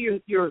 you could do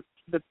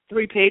the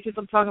 3 pages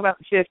I'm talking about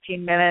in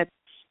 15 minutes,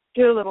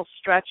 do a little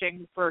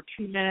stretching for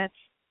 2 minutes,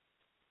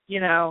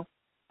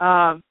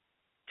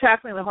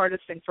 tackling the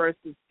hardest thing first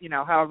is,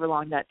 however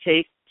long that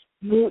takes.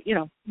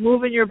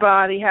 Moving your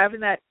body, having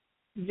that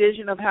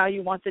vision of how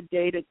you want the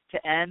day to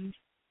end,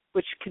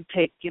 which can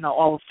take,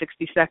 all of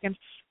 60 seconds.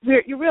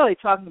 You're really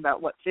talking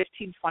about,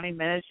 15, 20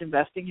 minutes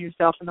investing in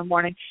yourself in the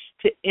morning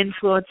to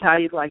influence how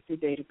you'd like your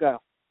day to go.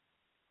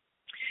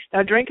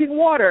 Now, drinking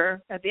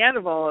water at the end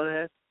of all of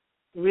this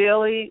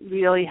really,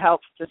 really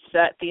helps to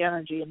set the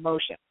energy in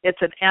motion.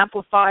 It's an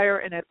amplifier,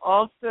 and it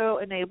also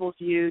enables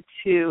you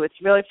to,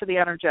 it's really for the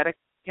energetic,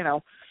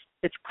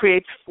 it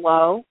creates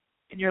flow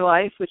in your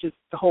life, which is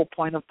the whole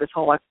point of this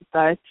whole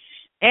exercise,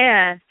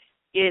 and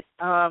it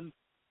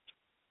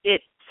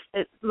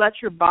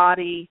lets your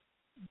body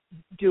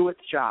do its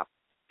job.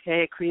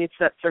 Okay, it creates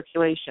that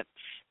circulation,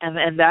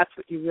 and that's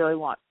what you really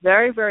want.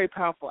 Very, very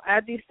powerful.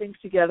 Add these things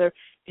together,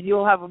 and you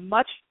will have a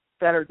much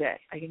better day.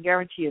 I can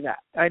guarantee you that.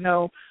 I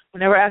know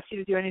whenever I ask you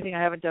to do anything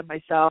I haven't done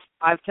myself,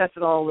 I've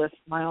tested all this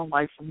in my own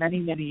life for many,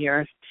 many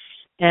years,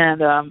 and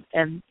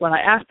when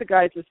I asked the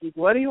guys this week,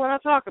 what do you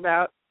want to talk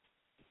about?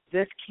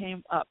 This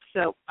came up.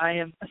 So I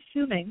am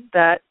assuming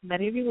that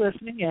many of you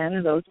listening in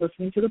and those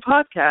listening to the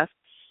podcast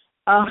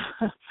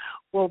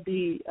will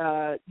be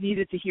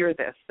needed to hear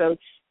this. So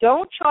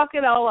don't chalk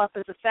it all up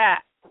as a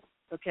fact,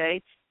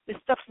 okay? This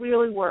stuff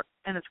really works,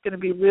 and it's going to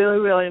be really,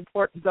 really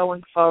important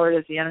going forward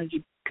as the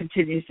energy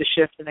continues to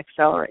shift and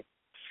accelerate.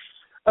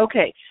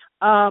 Okay,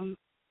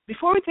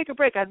 before we take a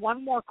break, I had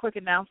one more quick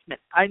announcement.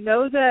 I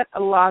know that a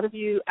lot of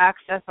you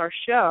access our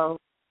show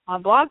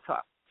on Blog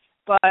Talk,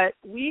 but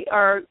we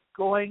are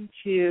going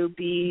to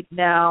be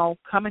now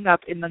coming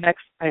up in the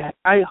next,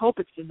 I hope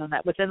it's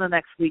within the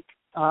next week,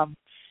 on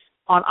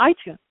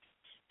iTunes.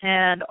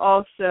 And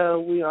also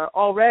we are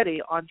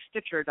already on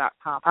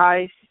Stitcher.com,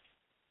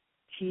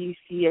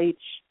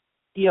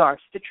 ITCHER,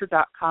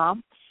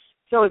 Stitcher.com.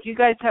 So if you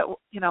guys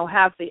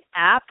have the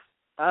app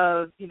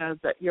of,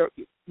 that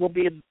we'll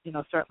be in,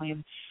 certainly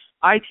in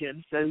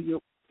iTunes, so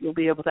you'll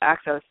be able to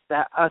access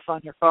us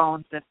on your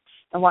phones and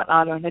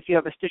whatnot. And if you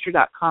have a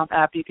Stitcher.com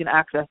app, you can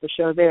access the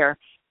show there.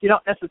 You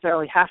don't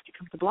necessarily have to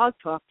come to Blog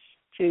Talk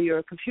to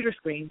your computer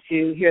screen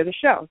to hear the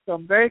show. So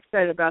I'm very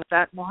excited about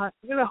that. We're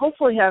going to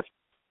hopefully have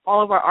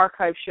all of our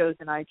archive shows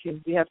in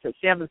iTunes.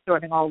 Sam is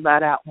sorting all of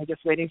that out. We're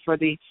just waiting for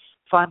the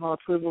final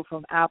approval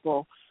from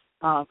Apple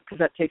because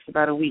that takes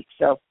about a week.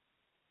 So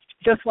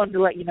just wanted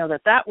to let you know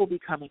that will be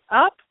coming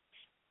up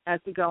as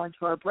we go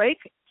into our break.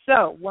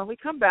 So when we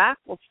come back,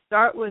 we'll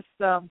start with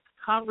some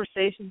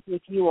conversations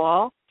with you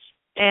all.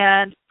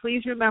 And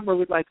please remember,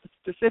 we'd like a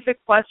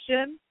specific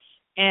question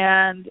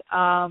and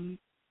a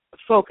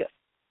focused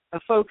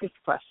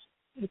question,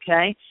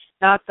 okay?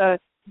 Not the,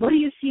 what do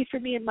you see for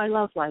me in my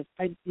love life?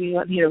 We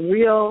need a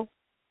real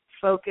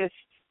focused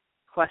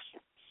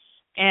question.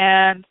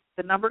 And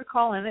the number to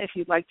call in if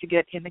you'd like to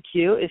get in the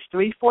queue is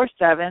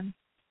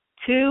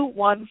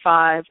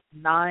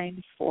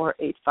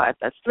 347-215-9485.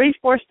 That's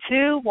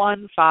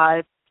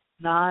 342-215-9485.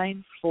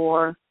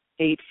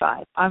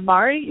 I'm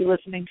Mari. You're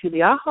listening to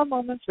the Aha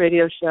Moments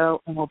radio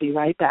show, and we'll be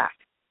right back.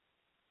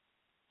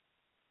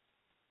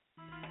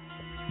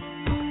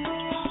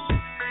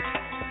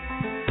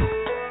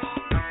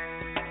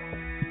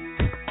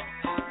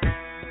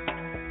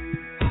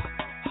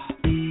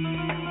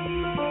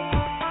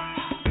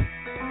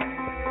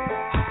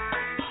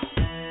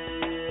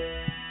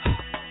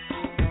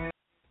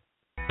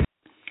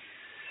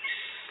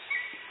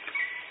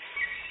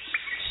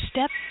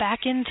 Step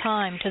back in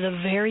time to the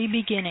very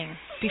beginning,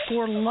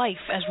 before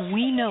life as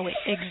we know it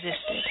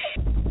existed.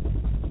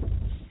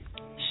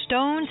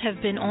 Stones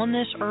have been on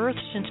this earth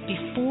since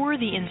before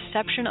the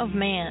inception of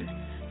man.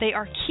 They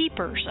are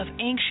keepers of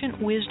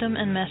ancient wisdom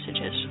and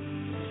messages.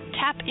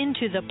 Tap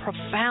into the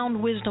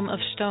profound wisdom of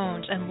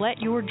stones and let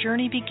your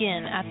journey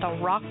begin at the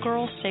Rock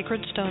Girl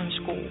Sacred Stone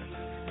School.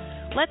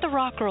 Let the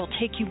Rock Girl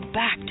take you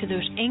back to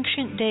those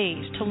ancient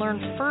days to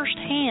learn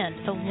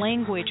firsthand the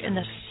language and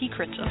the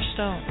secrets of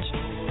stones.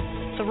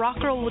 The Rock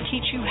Girl will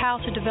teach you how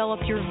to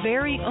develop your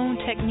very own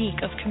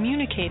technique of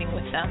communicating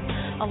with them,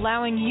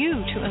 allowing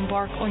you to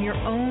embark on your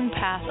own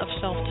path of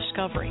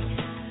self-discovery.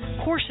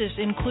 Courses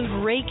include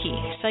Reiki,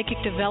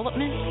 psychic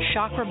development,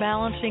 chakra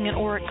balancing and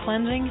auric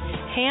cleansing,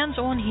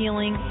 hands-on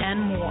healing,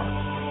 and more.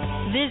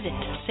 Visit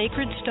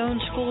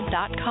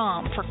sacredstoneschool.com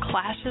for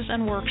classes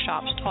and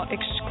workshops taught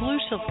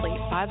exclusively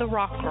by the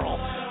Rock Girl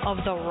of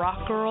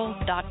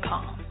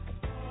therockgirl.com.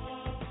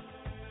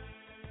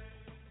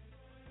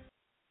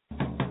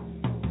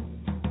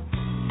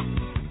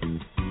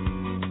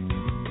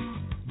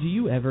 Do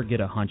you ever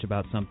get a hunch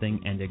about something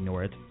and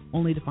ignore it,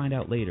 only to find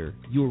out later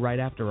you were right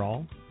after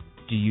all?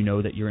 Do you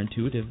know that you're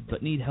intuitive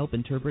but need help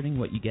interpreting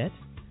what you get?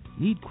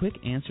 Need quick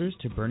answers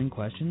to burning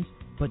questions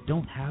but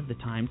don't have the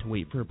time to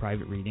wait for a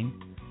private reading?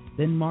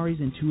 Then Mari's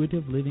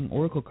Intuitive Living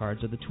Oracle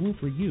cards are the tool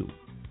for you.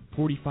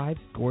 45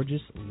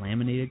 gorgeous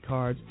laminated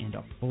cards and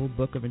a full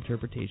book of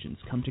interpretations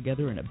come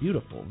together in a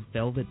beautiful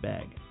velvet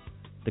bag.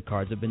 The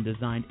cards have been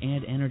designed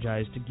and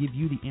energized to give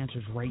you the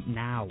answers right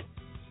now.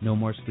 No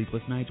more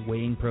sleepless nights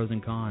weighing pros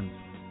and cons.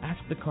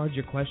 Ask the cards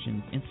your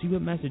questions and see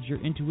what message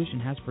your intuition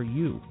has for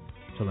you.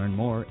 To learn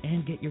more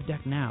and get your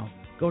deck now,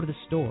 go to the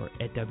store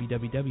at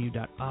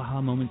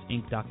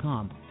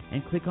www.ahamomentsinc.com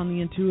and click on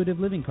the Intuitive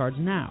Living cards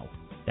now.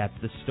 That's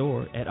the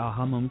store at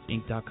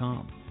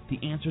ahamomentsinc.com. The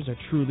answers are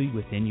truly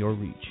within your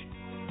reach.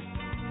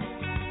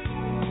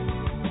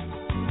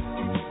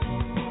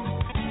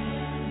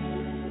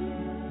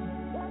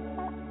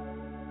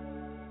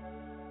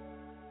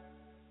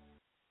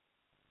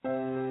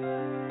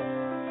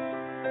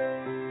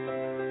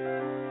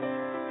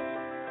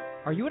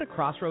 Are you at a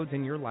crossroads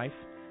in your life,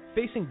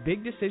 facing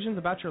big decisions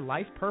about your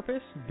life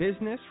purpose,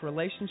 business,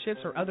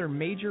 relationships, or other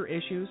major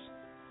issues?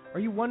 Are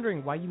you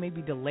wondering why you may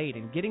be delayed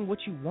in getting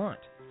what you want?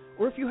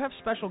 Or if you have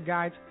special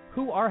guides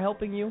who are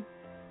helping you?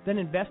 Then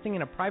investing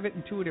in a private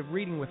intuitive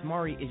reading with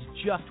Mari is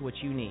just what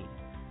you need.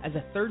 As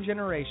a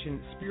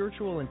third-generation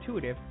spiritual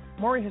intuitive,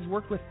 Mari has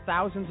worked with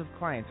thousands of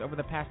clients over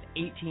the past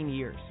 18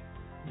 years.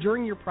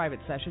 During your private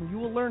session, you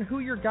will learn who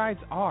your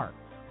guides are,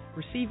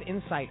 receive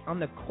insight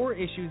on the core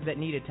issues that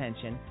need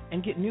attention,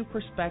 and get new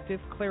perspective,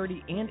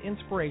 clarity, and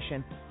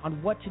inspiration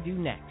on what to do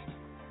next.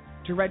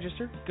 To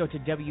register, go to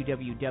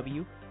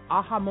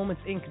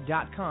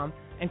www.ahamomentsinc.com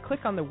and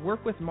click on the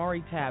Work with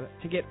Mari tab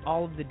to get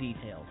all of the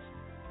details.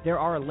 There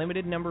are a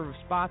limited number of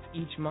spots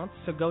each month,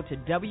 so go to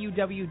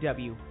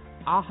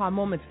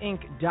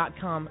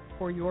www.ahamomentsinc.com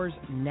for yours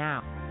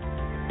now.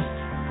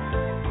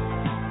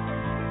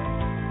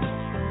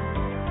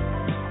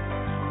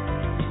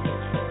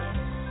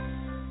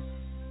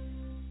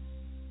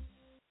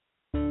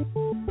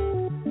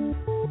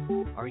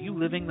 Are you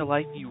living the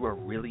life you are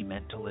really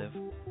meant to live?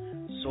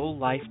 Soul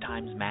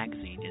Lifetimes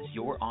Magazine is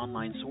your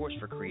online source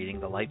for creating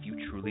the life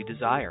you truly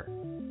desire.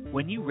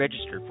 When you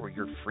register for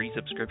your free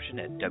subscription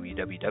at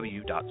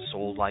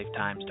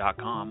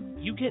www.soullifetimes.com,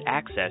 you get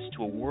access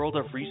to a world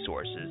of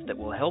resources that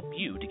will help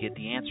you to get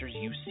the answers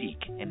you seek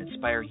and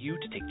inspire you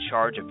to take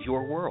charge of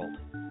your world.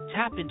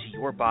 Tap into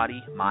your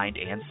body, mind,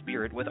 and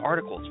spirit with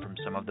articles from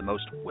some of the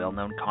most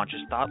well-known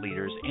conscious thought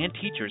leaders and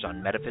teachers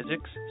on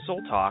metaphysics,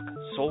 soul talk,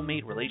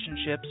 soulmate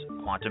relationships,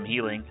 quantum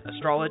healing,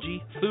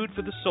 astrology, food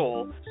for the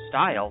soul,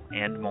 style,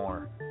 and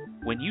more.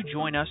 When you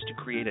join us to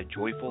create a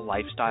joyful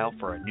lifestyle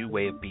for a new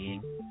way of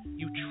being,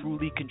 you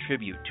truly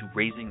contribute to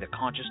raising the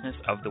consciousness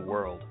of the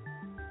world.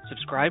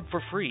 Subscribe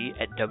for free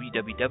at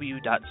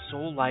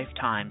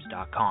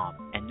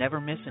www.soullifetimes.com and never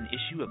miss an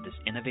issue of this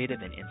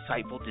innovative and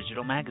insightful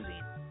digital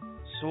magazine.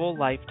 Soul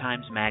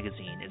Lifetimes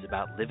Magazine is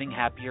about living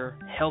happier,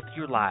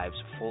 healthier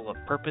lives full of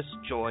purpose,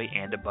 joy,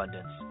 and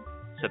abundance.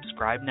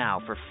 Subscribe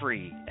now for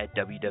free at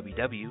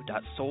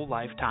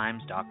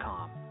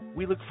www.soullifetimes.com.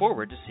 We look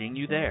forward to seeing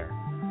you there.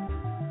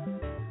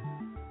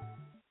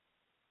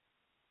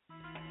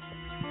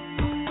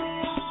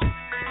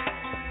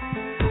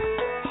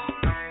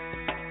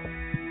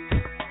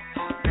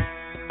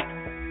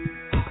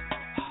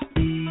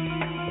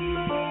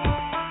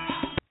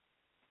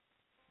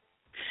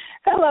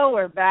 Hello,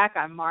 we're back.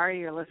 I'm Mari.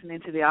 You're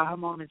listening to the Aha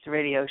Moments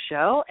radio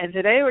show. And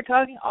today we're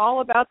talking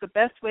all about the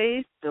best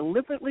ways to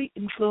deliberately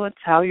influence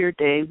how your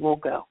day will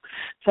go.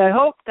 So I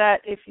hope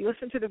that if you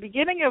listen to the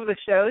beginning of the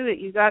show that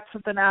you got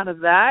something out of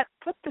that.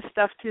 Put the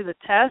stuff to the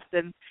test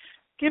and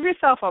give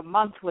yourself a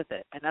month with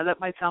it. I know that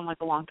might sound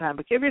like a long time,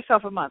 but give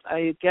yourself a month.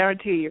 I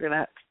guarantee you're going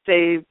to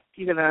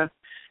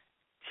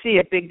see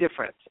a big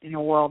difference in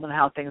your world and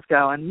how things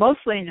go, and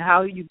mostly in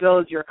how you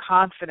build your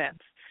confidence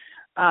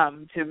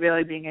to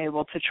really being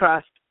able to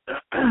trust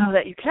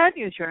that you can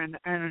use your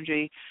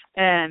energy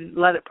and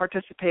let it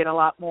participate a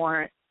lot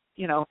more,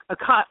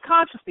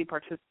 consciously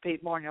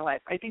participate more in your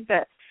life. I think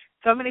that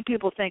so many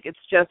people think it's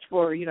just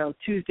for,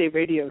 Tuesday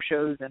radio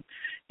shows and,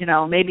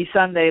 maybe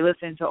Sunday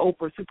listening to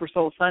Oprah Super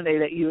Soul Sunday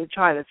that you would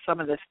try some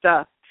of this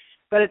stuff.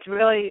 But it's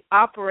really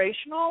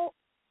operational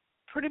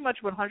pretty much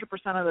 100%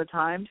 of the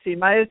time, so you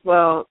might as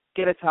well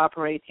get it to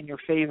operate in your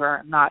favor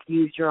and not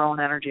use your own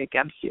energy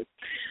against you.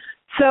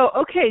 So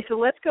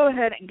let's go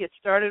ahead and get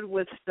started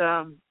with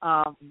some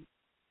of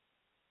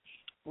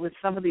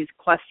these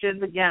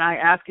questions. Again, I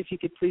ask if you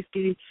could please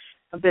be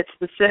a bit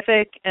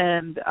specific,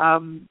 and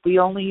we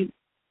only,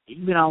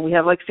 we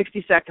have like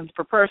 60 seconds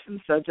per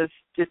person, so just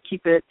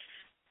keep it,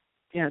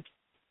 to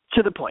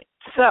the point.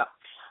 So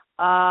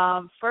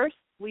first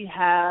we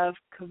have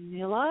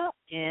Camilla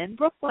in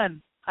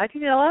Brooklyn. Hi,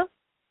 Camilla.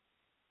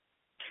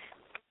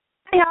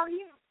 Hi, how are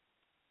you?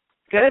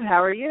 Good.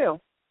 How are you?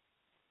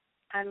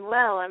 I'm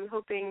well. I'm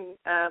hoping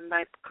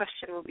my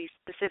question will be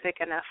specific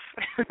enough.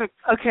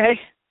 Okay.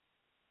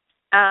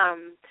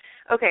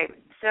 Okay,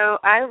 so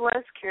I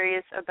was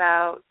curious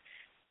about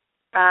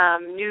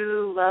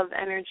new love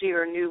energy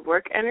or new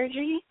work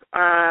energy.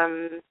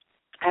 I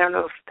don't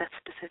know if that's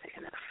specific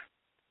enough.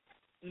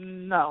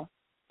 No.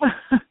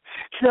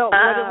 So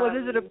what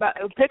is it about?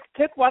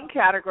 Pick one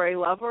category,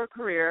 love or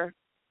career,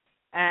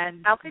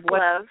 and I'll pick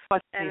love.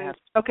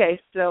 Okay,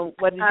 so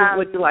what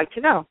would you like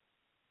to know?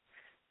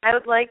 I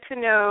would like to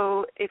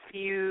know if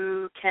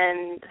you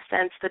can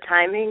sense the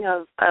timing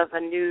of a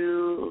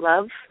new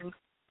love.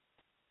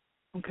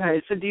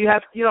 Okay, so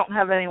you don't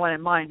have anyone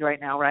in mind right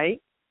now, right?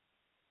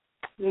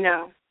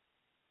 No.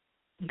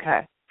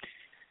 Okay.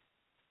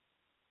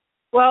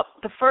 Well,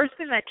 the first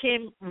thing that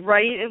came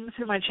right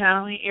into my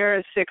channeling ear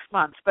is 6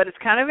 months, but it's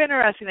kind of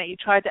interesting that you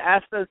tried to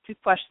ask those two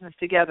questions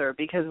together,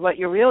 because what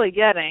you're really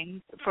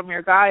getting from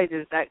your guide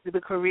is that the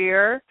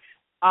career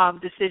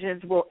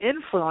decisions will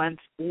influence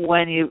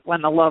when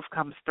the love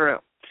comes through.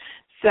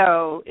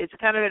 So it's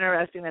kind of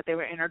interesting that they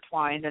were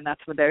intertwined, and that's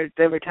what they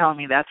were telling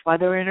me. That's why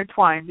they were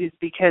intertwined, is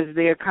because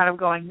they are kind of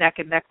going neck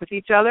and neck with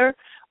each other.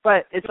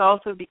 But it's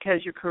also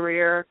because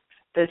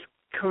this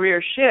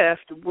career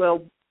shift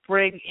will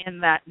bring in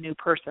that new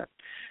person.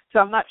 So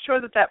I'm not sure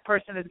that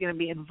person is going to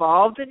be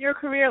involved in your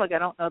career. Like, I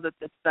don't know that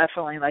it's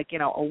definitely like,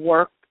 a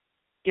work,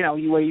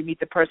 where you meet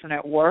the person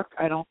at work.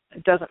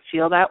 It doesn't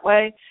feel that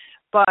way.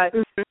 But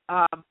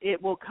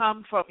it will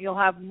come from, you'll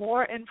have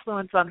more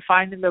influence on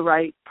finding the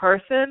right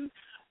person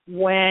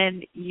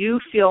when you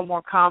feel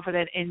more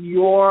confident in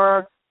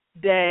your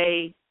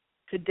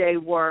day-to-day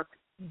work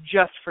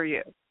just for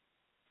you.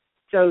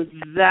 So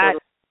that,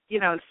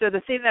 so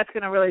the thing that's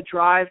going to really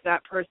drive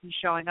that person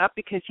showing up,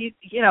 because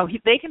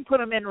they can put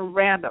him in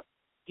random,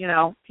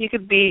 he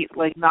could be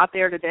like not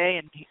there today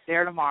and he's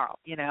there tomorrow,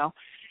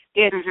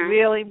 It's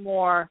really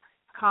more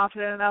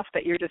confident enough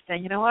that you're just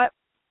saying, you know what?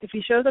 If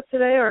he shows up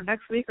today or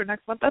next week or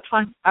next month, that's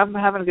fine. I'm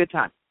having a good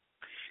time.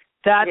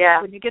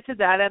 When you get to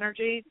that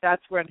energy,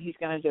 that's when he's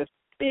going to just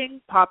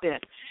bing, pop in.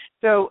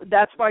 So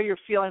that's why you're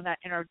feeling that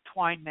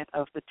intertwinement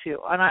of the two.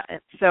 And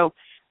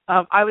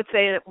I would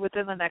say that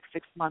within the next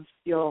 6 months,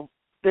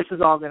 this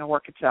is all going to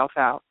work itself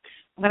out.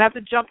 I'm going to have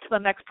to jump to the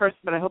next person,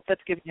 but I hope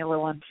that's giving you a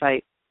little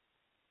insight.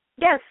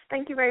 Yes,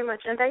 thank you very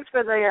much, and thanks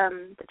for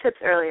the tips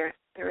earlier.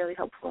 They're really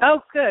helpful.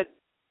 Oh, good.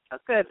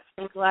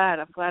 I'm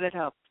glad it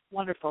helped.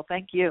 Wonderful.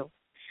 Thank you.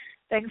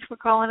 Thanks for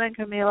calling in,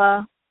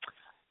 Camila.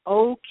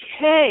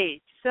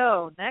 Okay,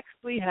 so next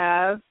we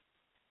have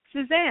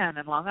Suzanne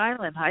in Long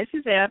Island. Hi,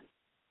 Suzanne.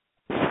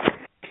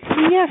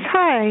 Yes,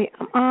 hi.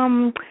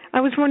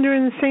 I was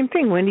wondering the same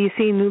thing. When do you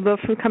see new love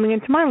coming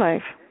into my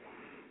life?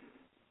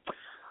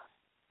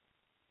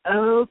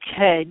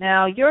 Okay,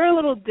 now you're a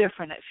little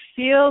different. It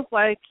feels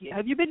like,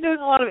 have you been doing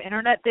a lot of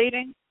internet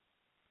dating?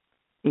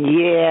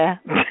 Yeah.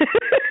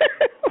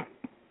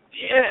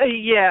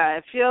 Yeah,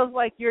 it feels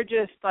like you're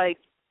just like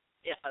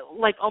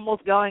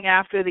almost going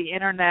after the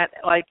internet,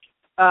 like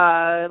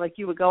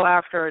you would go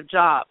after a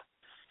job.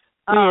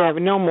 Yeah,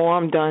 but no more.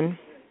 I'm done.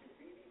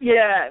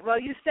 Yeah,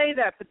 well, you say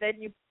that, but then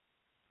you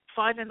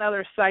find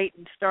another site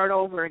and start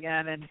over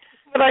again.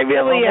 But I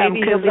really am,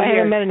 because I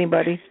haven't met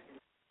anybody.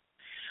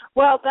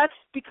 Well, that's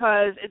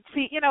because it's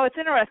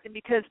interesting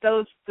because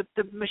the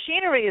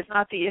machinery is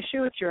not the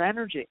issue; it's your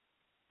energy.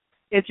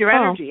 It's your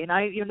energy, and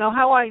you know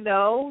how I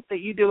know that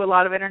you do a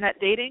lot of internet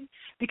dating?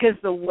 Because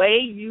the way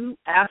you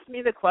asked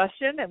me the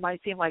question, it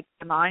might seem like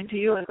benign to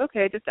you, like,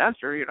 okay, just ask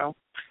her,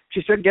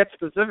 She said get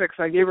specifics.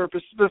 I gave her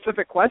a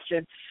specific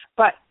question.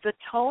 But the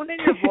tone in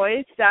your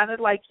voice sounded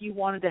like you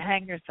wanted to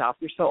hang yourself.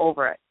 You're so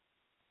over it.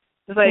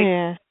 It's like,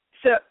 yeah.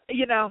 So,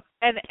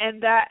 and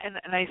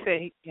I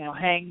say,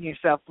 hang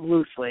yourself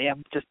loosely.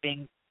 I'm just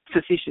being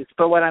facetious.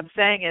 But what I'm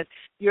saying is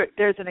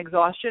there's an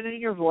exhaustion in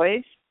your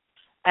voice.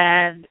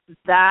 And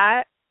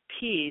that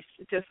piece,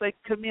 just like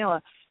Camila,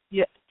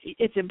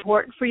 it's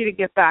important for you to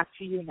get back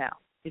to you now.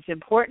 It's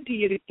important to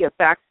you to get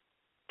back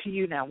to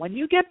you now. When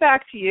you get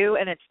back to you,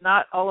 and it's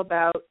not all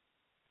about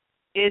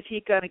is he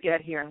going to get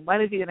here and when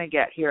is he going to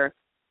get here,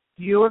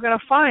 you are going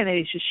to find that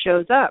he just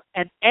shows up.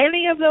 And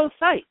any of those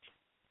sites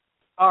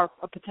are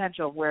a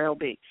potential where he'll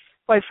be.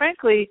 Quite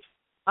frankly,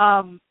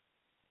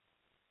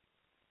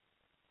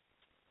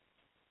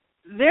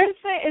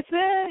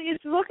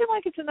 it's looking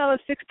like it's another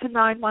 6 to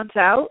 9 months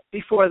out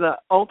before the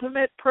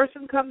ultimate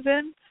person comes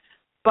in,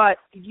 but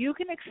you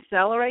can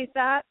accelerate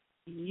that.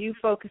 You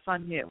focus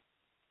on you.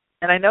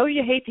 And I know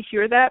you hate to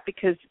hear that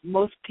because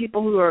most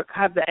people who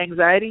have the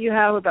anxiety you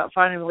have about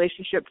finding a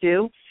relationship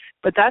do,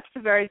 but that's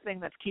the very thing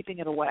that's keeping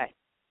it away.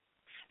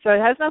 So it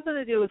has nothing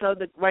to do with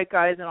the right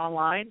guys and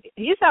online.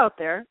 He's out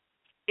there.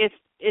 It's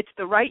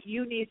the right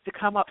you needs to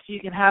come up so you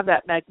can have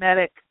that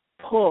magnetic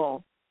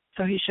pull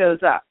so he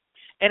shows up.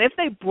 And if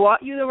they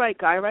brought you the right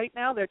guy right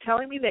now, they're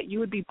telling me that you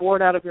would be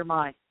bored out of your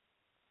mind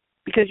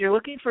because you're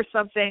looking for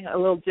something a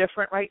little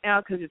different right now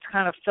because it's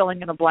kind of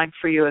filling in a blank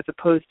for you as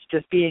opposed to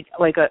just being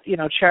like a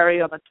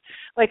cherry on the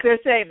like they're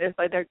saying this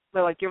like they're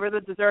like give her the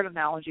dessert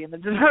analogy, and the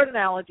dessert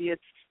analogy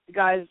it's the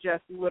guy's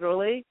just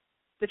literally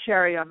the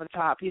cherry on the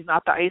top. He's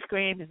not the ice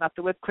cream, he's not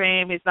the whipped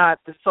cream, he's not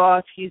the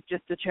sauce, he's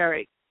just the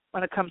cherry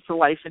when it comes to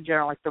life in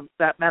general, like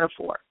that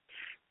metaphor.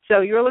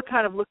 So you're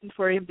kind of looking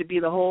for him to be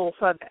the whole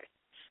sundae.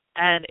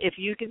 And if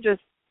you can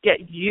just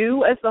get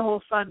you as the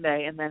whole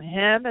sundae and then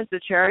him as the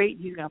cherry,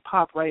 he's going to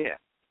pop right in.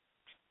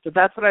 So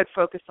that's what I'd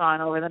focus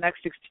on over the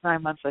next 6 to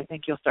 9 months. I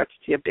think you'll start to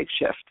see a big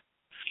shift.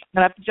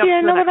 I'm going to have to jump to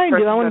the next person. I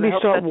do. I want to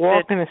start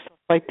walking and stuff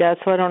like that,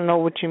 so I don't know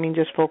what you mean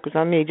just focus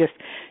on me. Just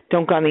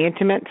don't go on the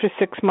internet for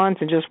 6 months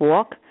and just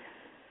walk?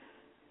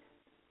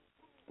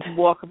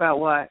 Walk about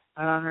what?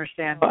 I don't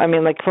understand. I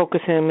mean, like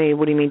focusing on me,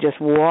 what do you mean just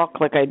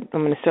walk? Like I'm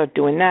going to start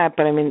doing that,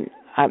 but I mean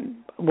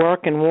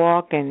work and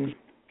walk and...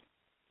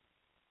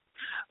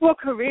 Well,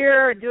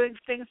 career and doing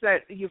things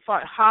that you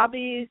find,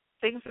 hobbies,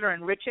 things that are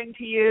enriching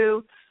to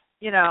you,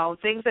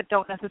 things that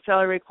don't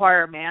necessarily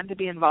require a man to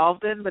be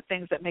involved in, but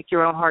things that make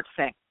your own heart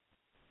sing.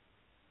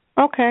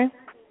 Okay.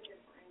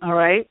 All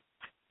right.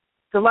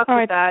 Good luck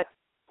with that.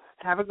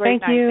 Have a great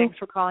night. Thank you. Thanks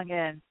for calling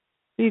in.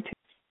 You too.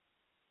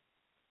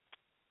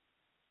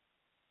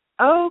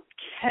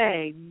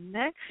 Okay.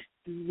 Next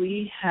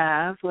we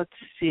have, let's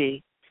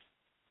see.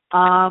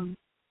 I'm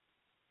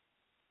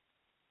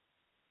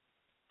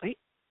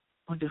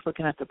just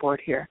looking at the board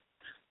here.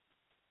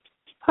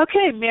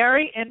 Okay,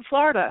 Mary in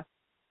Florida.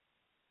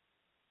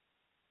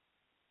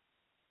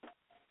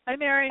 Hi,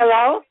 Mary.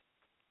 Hello?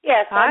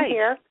 Yes, Hi. I'm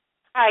here.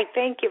 Hi,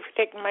 thank you for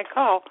taking my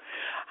call.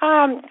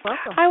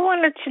 Welcome. I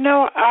wanted to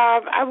know,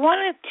 I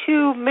wanted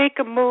to make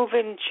a move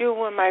in June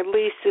when my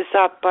lease is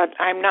up, but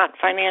I'm not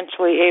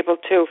financially able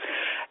to.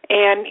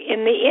 And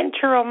in the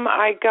interim,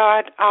 I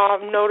got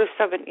notice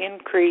of an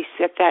increase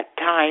at that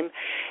time.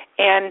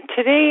 And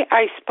today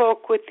I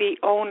spoke with the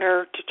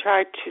owner to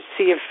try to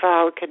see if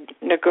we could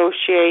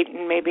negotiate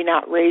and maybe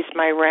not raise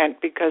my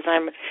rent because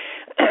I'm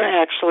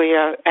actually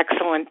an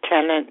excellent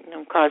tenant,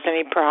 don't cause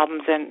any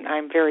problems, and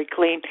I'm very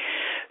clean.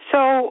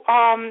 So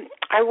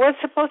I was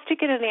supposed to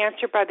get an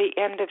answer by the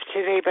end of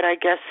today, but I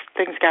guess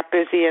things got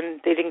busy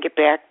and they didn't get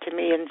back to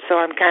me, and so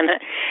I'm kind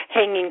of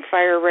hanging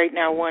fire right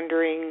now,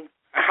 wondering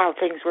how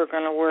things were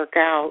going to work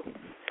out.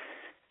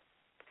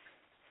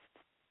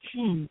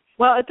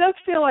 Well, it does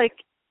feel like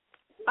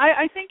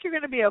I think you're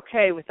going to be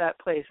okay with that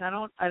place.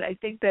 I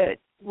think that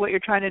what you're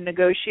trying to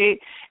negotiate,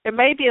 it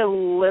may be a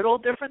little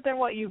different than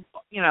what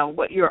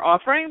what you're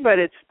offering, but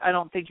I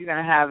don't think you're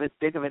going to have as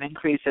big of an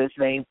increase as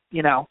they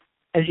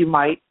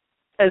might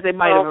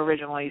have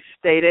originally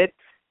stated.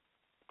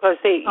 Because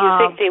you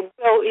think they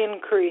will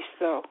increase,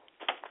 though?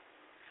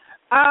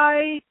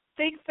 I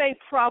think they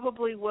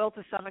probably will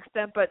to some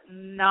extent, but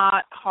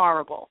not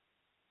horrible.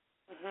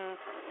 Mm-hmm.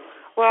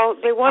 Well,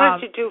 they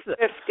wanted to do 50,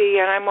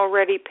 and I'm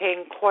already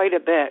paying quite a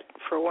bit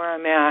for where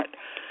I'm at.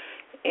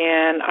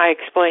 And I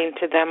explained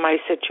to them my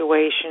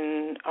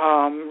situation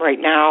right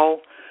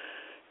now.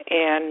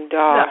 And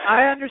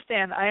I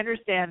understand. I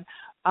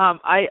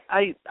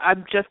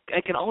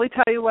can only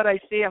tell you what I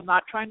see. I'm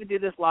not trying to do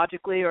this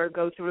logically or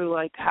go through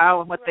like how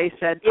and what they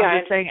said. Yeah,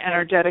 I'm just saying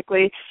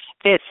energetically,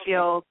 it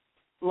feels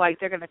like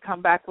they're going to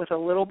come back with a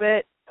little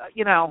bit,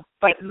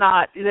 but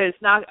not.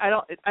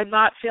 I'm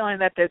not feeling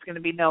that there's going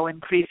to be no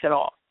increase at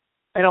all.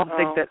 I don't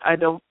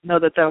know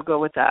that they'll go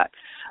with that.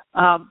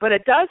 But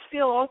it does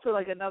feel also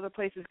like another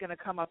place is going to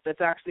come up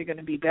that's actually going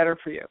to be better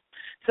for you.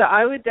 So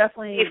I would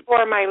definitely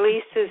before my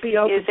lease is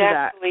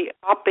actually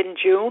up in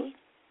June.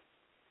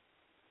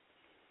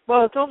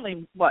 Well, it's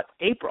only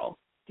April.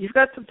 You've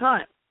got some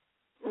time.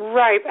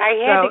 Right.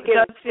 It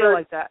does feel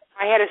like that.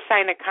 I had to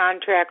sign a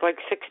contract like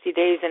 60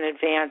 days in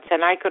advance,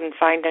 and I couldn't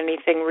find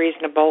anything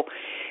reasonable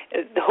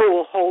who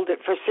will hold it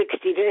for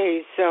 60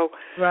 days. So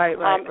right.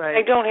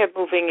 I don't have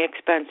moving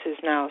expenses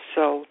now,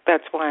 so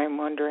that's why I'm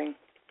wondering.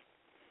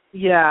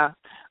 Yeah.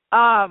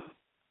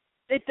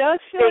 It does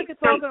feel like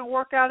it's all going to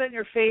work out in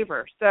your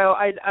favor. So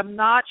I'm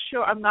not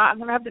sure. I'm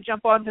going to have to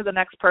jump on to the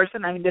next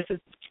person. I mean, this is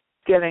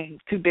getting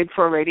too big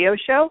for a radio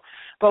show.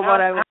 But what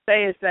I would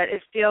say is that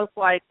it feels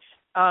like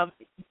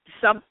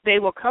they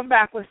will come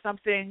back with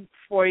something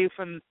for you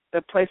from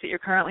the place that you're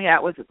currently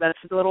at that's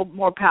a little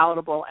more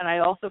palatable. And I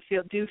also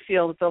do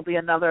feel that there'll be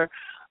another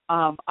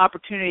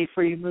opportunity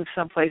for you to move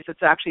someplace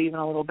that's actually even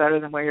a little better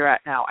than where you're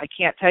at now. I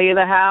can't tell you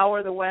the how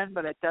or the when,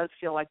 but it does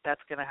feel like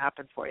that's going to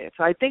happen for you.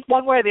 So I think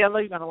one way or the other,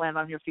 you're going to land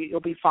on your feet.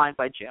 You'll be fine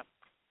by June.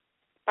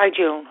 By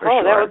June.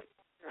 Sure. That was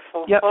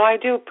wonderful. Yep. Well, I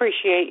do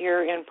appreciate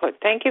your input.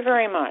 Thank you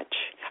very much.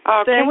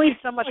 Thank you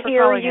so much for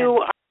calling in.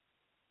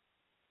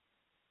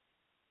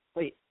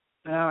 Wait.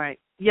 All right.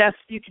 Yes,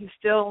 you can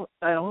still.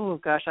 Oh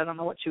gosh, I don't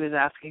know what she was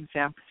asking,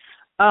 Sam.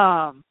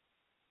 All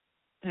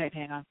right,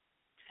 hang on.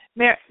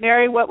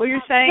 Mary, what were you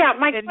saying? Yeah,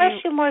 my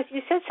question was,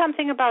 you said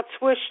something about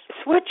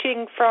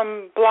switching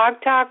from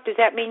Blog Talk. Does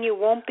that mean you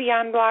won't be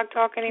on Blog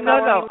Talk anymore?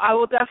 No, I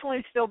will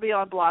definitely still be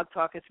on Blog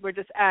Talk. We're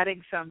just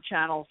adding some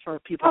channels for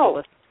people to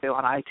listen to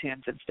on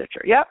iTunes and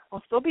Stitcher. Yep,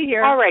 I'll still be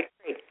here. All right,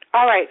 great.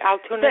 All right, I'll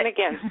tune in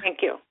again. Thank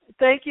you.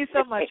 Thank you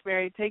so much,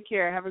 Mary. Take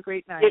care. Have a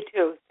great night. You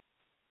too.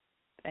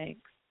 Thanks.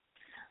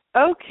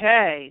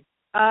 Okay.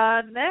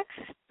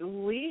 Next,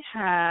 we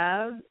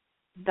have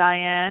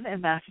Diane in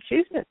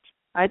Massachusetts.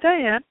 Hi,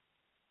 Diane.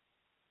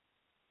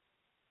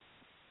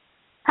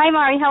 Hi,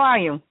 Mari. How are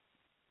you?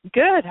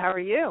 Good. How are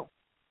you?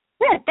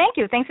 Good. Thank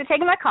you. Thanks for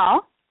taking my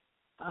call.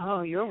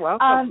 Oh, you're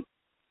welcome.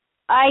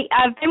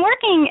 I've been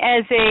working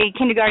as a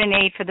kindergarten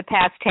aide for the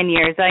past 10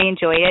 years. I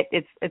enjoy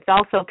it. It's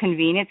also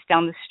convenient. It's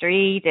down the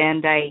street,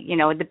 and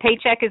the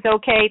paycheck is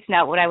okay. It's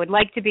not what I would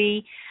like to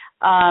be.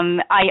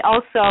 I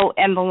also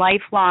am a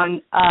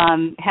lifelong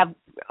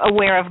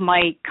aware of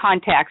my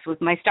contacts with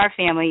my star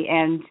family,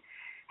 and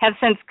have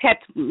since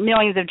kept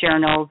millions of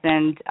journals.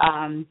 And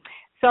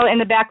so in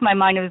the back of my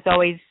mind, it was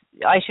always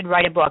I should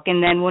write a book.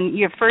 And then when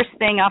your first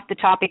thing off the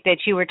topic that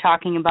you were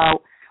talking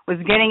about was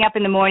getting up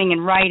in the morning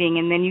and writing,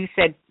 and then you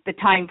said the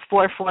time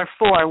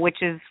 444, which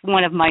is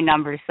one of my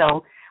numbers.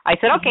 So I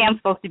said, okay, I'm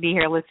supposed to be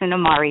here listening to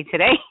Mari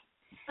today.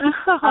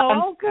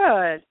 Oh,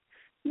 good.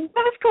 That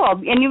was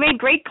cool. And you made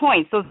great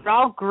points. Those are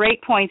all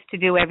great points to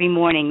do every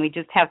morning. We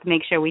just have to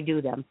make sure we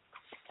do them.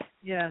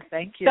 Yeah,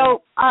 thank you.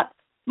 So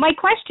my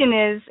question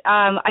is,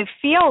 I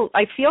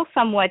feel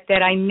somewhat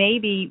that I may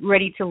be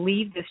ready to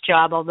leave this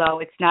job, although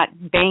it's not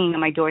banging on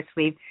my door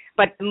sleeve,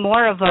 but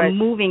more of a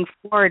moving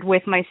forward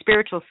with my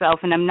spiritual self.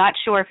 And I'm not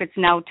sure if it's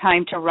now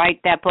time to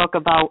write that book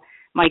about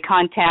my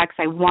contacts.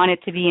 I want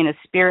it to be in a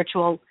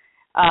spiritual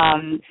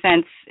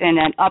sense and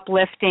an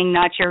uplifting,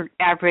 not your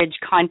average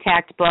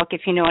contact book,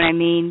 if you know what I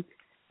mean.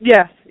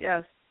 Yes.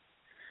 Yeah.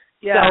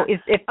 So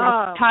if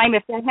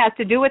that has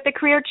to do with the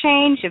career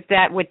change, if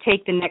that would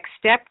take the next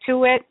step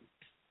to it.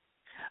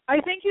 I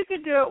think you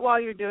can do it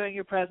while you're doing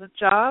your present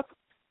job.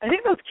 I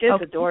think those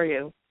kids adore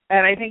you.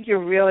 And I think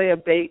you're really a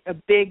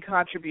big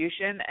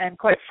contribution. And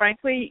quite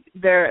frankly,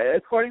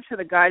 according to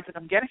the guides, and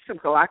I'm getting some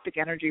galactic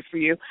energy for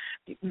you,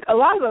 a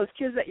lot of those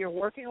kids that you're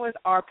working with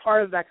are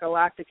part of that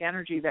galactic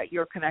energy that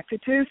you're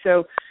connected to.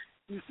 So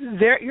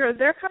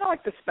they're kind of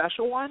like the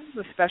special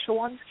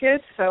ones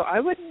kids. So I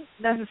wouldn't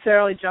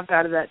necessarily jump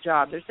out of that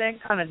job. They're saying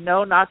kind of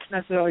no, not to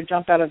necessarily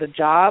jump out of the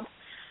job,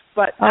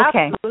 but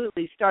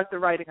absolutely start the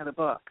writing of the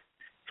book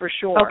for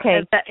sure. Okay.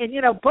 And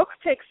you know, books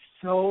take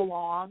so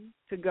long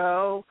to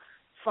go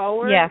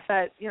forward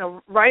that, you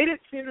know, write it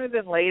sooner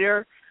than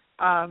later.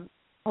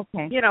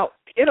 You know,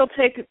 it'll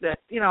take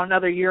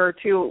another year or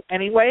two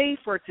anyway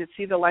for it to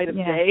see the light of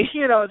day,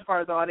 you know, as far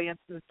as audience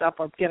and stuff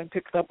or getting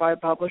picked up by a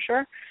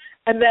publisher.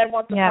 And then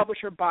once the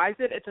publisher buys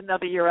it, it's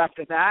another year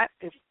after that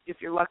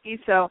if you're lucky.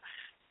 So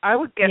I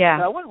would get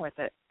going with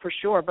it for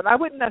sure. But I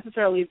wouldn't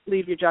necessarily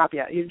leave your job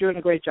yet. You're doing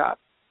a great job.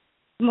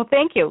 Well,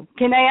 thank you.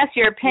 Can I ask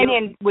your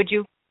opinion? Would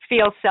you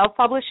feel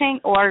self-publishing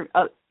or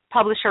a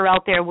publisher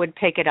out there would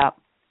pick it up?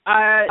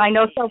 I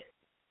know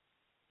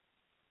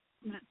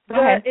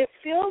It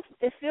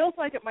feels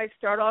like it might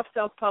start off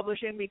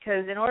self-publishing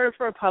because in order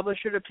for a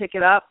publisher to pick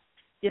it up,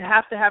 you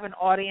have to have an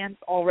audience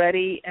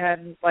already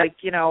and, like,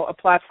 you know, a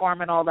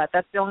platform and all that.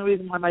 That's the only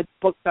reason why my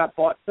book got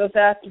bought so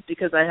fast is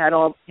because I had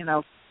all, you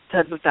know,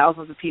 tens of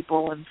thousands of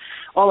people and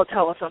all the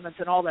telesummits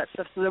and all that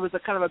stuff. So there was a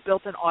kind of a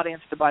built-in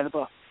audience to buy the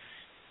book.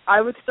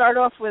 I would start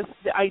off with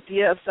the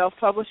idea of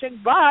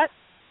self-publishing, but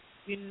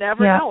you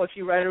never know. If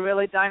you write a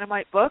really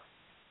dynamite book,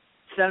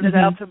 send it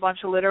out to a bunch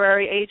of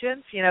literary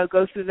agents, you know,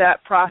 go through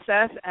that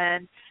process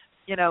and,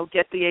 you know,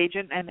 get the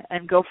agent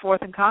and go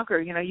forth and conquer.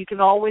 You know, you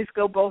can always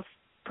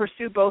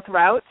pursue both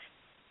routes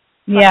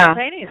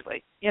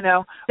simultaneously, you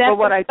know. But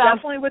what I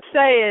definitely would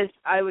say is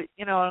I'm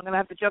going to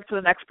have to jump to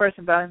the next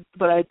person,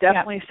 but I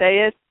definitely say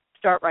is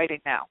start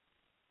writing now.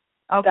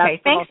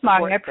 Okay. Thanks,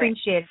 Marty. I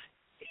appreciate it.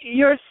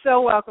 You're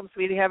so welcome,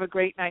 sweetie. Have a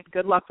great night.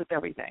 Good luck with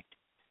everything.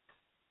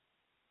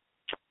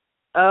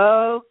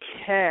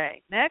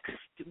 Okay. Next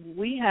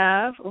we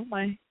have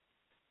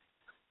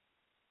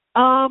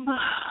oh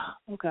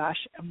gosh,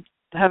 I'm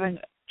having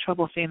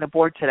trouble seeing the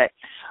board today.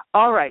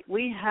 All right,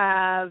 we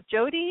have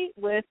Jody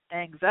with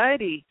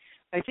anxiety.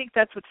 I think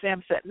that's what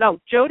Sam said. No,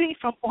 Jody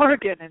from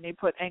Oregon, and he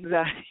put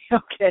anxiety.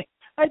 Okay.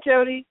 Hi,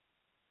 Jody.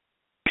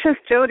 This is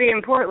Jody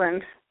in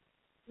Portland.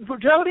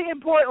 Jody in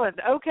Portland.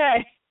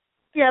 Okay.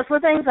 Yes,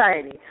 with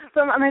anxiety.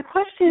 So my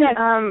question,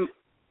 I'm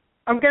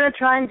going to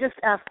try and just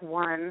ask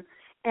one.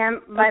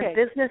 And my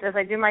business, as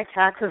I do my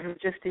taxes, is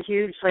just a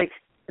huge, it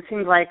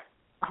seems like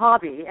a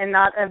hobby and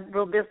not a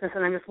real business.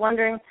 And I'm just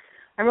wondering,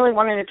 I'm really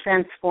wanting to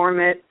transform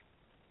it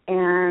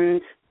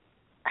and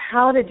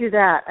how to do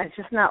that. I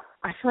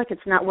feel like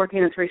it's not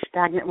working. It's very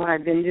stagnant what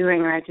I've been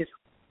doing, and I just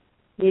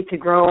need to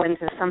grow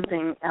into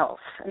something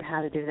else and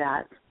how to do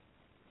that.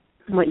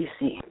 What you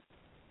see.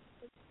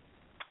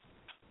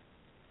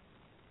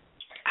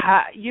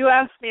 You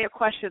asked me a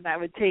question that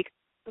would take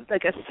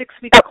like a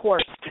 6-week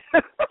course.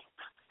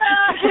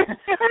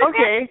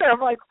 Okay. So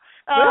I'm like,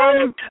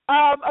 okay.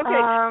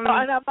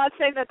 And I'm not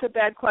saying that's a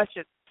bad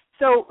question.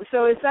 So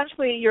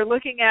essentially, you're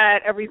looking at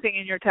everything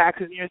in your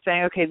taxes, and you're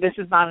saying, okay, this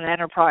is not an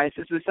enterprise.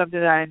 This is something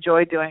that I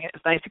enjoy doing.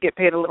 It's nice to get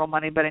paid a little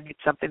money, but I need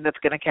something that's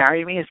going to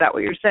carry me. Is that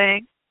what you're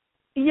saying?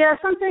 Yeah,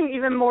 something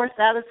even more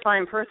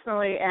satisfying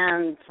personally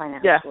and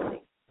financially. Yeah.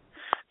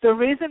 The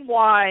reason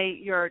why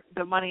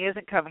the money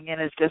isn't coming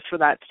in is just for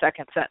that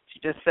second sentence.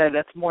 You just said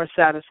it's more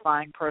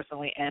satisfying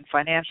personally and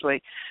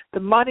financially. The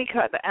money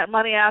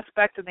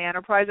aspect and the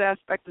enterprise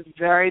aspect is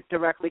very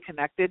directly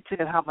connected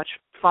to how much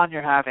fun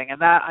you're having, and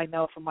that I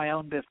know from my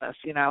own business.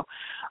 You know,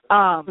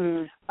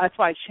 that's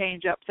why I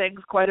change up things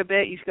quite a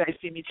bit. You guys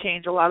see me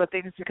change a lot of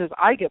things because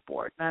I get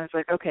bored, and I was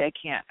like, okay,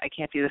 I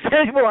can't do this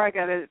anymore. I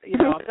got to,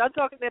 I'm done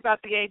talking about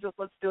the angels.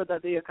 Let's do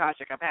the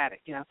Akashic. I'm at it,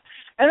 And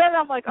then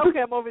I'm like, okay,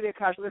 I'm over the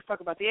Akashic. Let's talk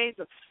about the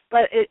angels.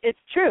 But it's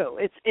true.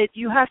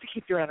 You have to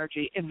keep your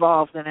energy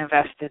involved and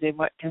invested in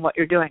what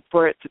you're doing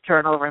for it to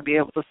turn over and be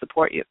able to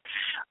support you.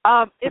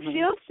 It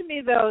feels to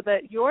me though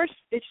that your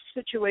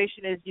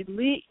situation is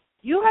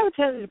you have a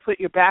tendency to put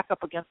your back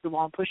up against the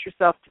wall and push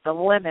yourself to the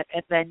limit,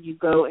 and then you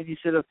go and you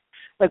sort of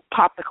like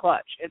pop the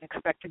clutch and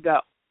expect to go.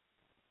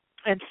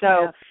 And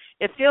so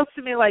it feels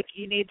to me like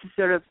you need to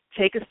sort of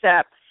take a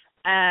step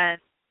and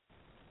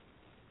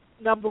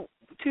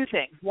two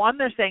things. One,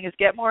 they're saying is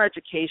get more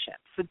education.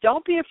 So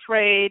don't be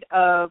afraid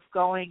of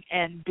going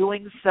and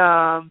doing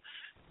some,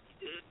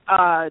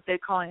 they're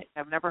calling it,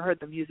 I've never heard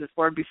them use this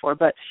word before,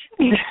 but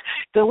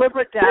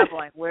deliberate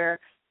dabbling, where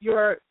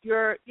you're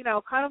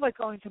kind of like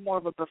going to more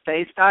of a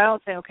buffet style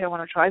and saying, okay, I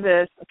want to try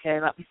this. Okay,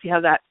 let me see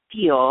how that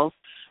feels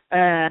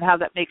and how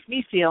that makes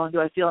me feel, and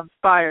do I feel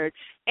inspired?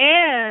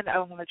 And I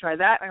want to try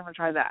that, and I want to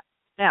try that.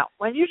 Now,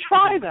 when you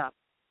try them,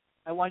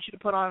 I want you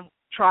to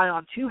try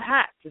on 2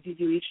 hats as you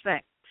do each thing.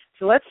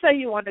 So let's say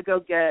you want to go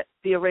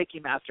be a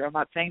Reiki master. I'm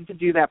not saying to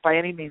do that by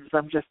any means.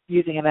 I'm just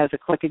using it as a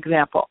quick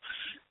example.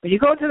 When you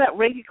go into that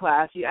Reiki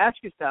class, you ask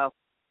yourself,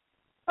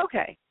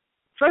 okay,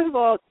 first of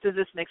all, does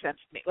this make sense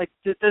to me? Like,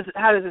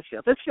 how does this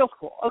feel? This feels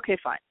cool. Okay,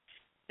 fine.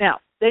 Now,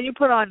 then you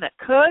put on that,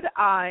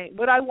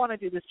 would I want to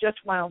do this just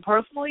for my own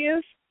personal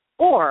use,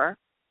 or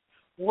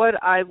would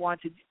I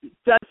want to,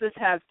 does this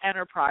have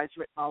enterprise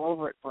written all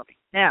over it for me?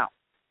 Now,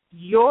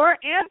 your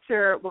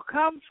answer will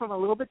come from a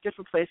little bit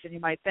different place than you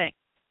might think.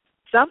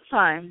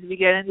 sometimes we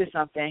get into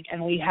something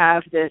and we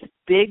have this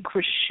big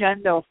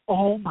crescendo of,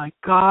 oh my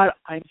God,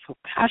 I'm so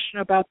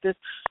passionate about this.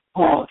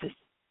 Oh,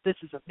 this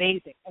is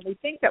amazing. And we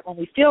think that when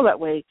we feel that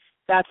way,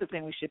 that's the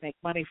thing we should make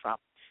money from.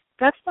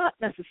 That's not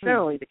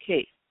necessarily the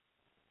case.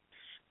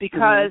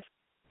 Because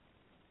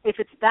if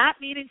it's that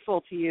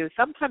meaningful to you,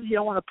 sometimes you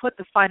don't want to put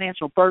the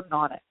financial burden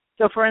on it.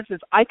 So, for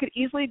instance, I could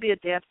easily be a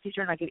dance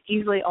teacher and I could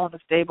easily own a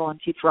stable and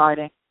teach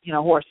riding,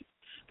 horses.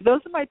 But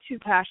those are my two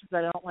passions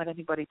that I don't let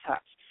anybody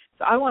touch.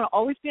 So I want to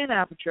always be an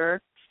amateur.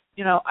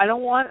 I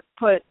don't want to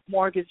put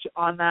mortgage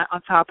on that,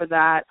 on top of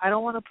that. I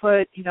don't want to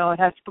put, it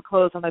has to put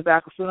clothes on my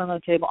back or food on the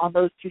table on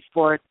those two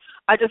sports.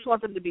 I just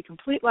want them to be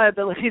complete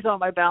liabilities on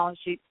my balance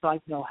sheet so I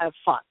can have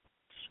fun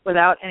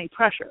without any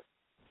pressure.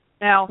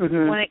 Now,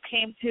 when it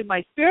came to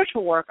my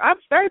spiritual work, I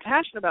was very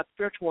passionate about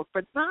spiritual work,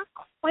 but not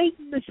quite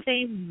in the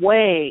same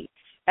way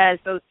as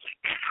those,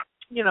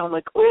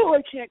 like, oh,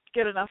 I can't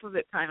get enough of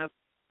it kind of,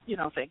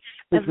 thing.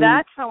 And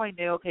that's how I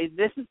knew, okay,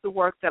 this is the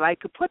work that I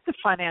could put the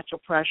financial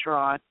pressure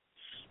on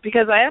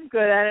because I am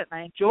good at it and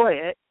I enjoy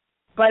it,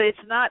 but it's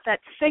not that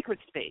sacred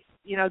space.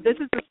 This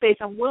is the space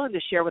I'm willing to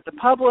share with the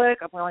public.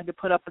 I'm willing to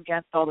put up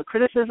against all the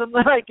criticism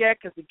that I get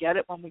because we get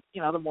it when we,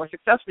 the more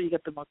successful you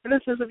get, the more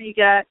criticism you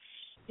get.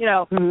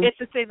 It's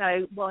the thing that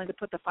I'm willing to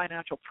put the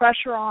financial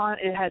pressure on.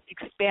 It has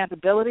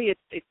expandability.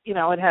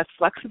 It has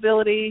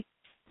flexibility.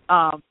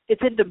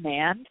 It's in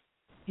demand,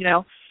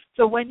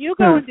 So when you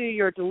go and do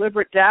your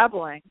deliberate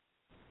dabbling,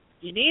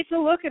 you need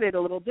to look at it a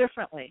little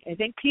differently. I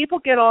think people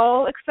get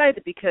all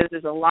excited because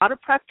there's a lot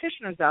of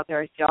practitioners out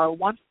there. I saw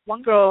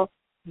one girl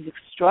who's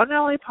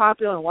extraordinarily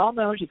popular and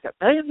well-known. She's got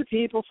millions of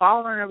people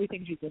following her and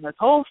everything. She's doing this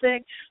whole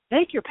thing,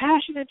 make your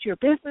passion into your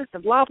business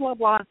and blah, blah,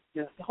 blah,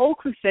 the whole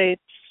crusade.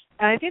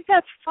 And I think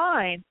that's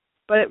fine,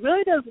 but it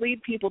really does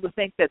lead people to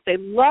think that they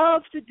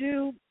love to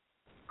do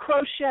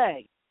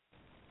crochet,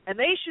 and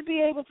they should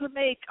be able to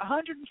make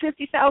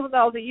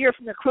 $150,000 a year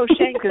from their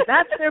crocheting because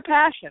that's their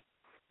passion,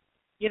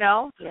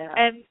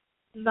 and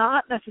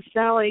not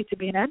necessarily to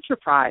be an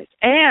enterprise.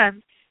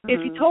 And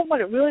if you told them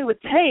what it really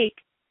would take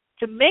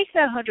to make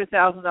that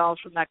 $100,000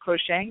 from that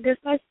crocheting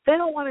business, they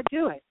don't want to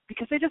do it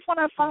because they just want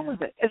to have fun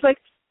with it. It's like,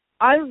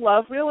 I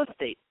love real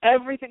estate,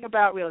 everything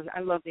about real estate. I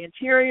love the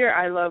interior.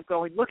 I love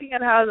looking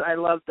at houses. I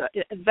love the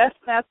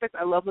investment aspect.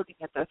 I love looking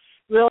at the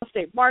real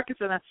estate markets.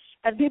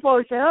 And people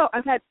always say, oh,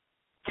 I've had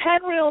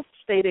 10 real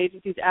estate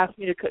agencies ask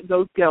me to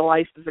go get a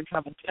license and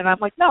come. And I'm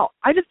like, no,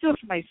 I just do it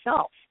for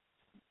myself.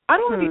 I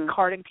don't want to be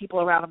carting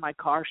people around in my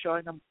car,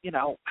 showing them,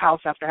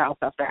 house after house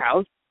after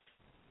house.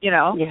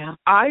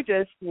 I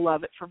just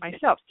love it for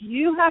myself.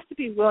 You have to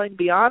be willing to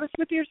be honest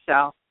with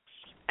yourself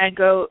and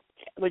go.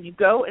 When you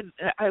go, and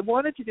I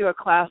wanted to do a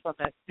class on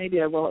that,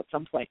 maybe I will at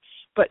some point,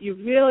 but you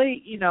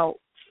really,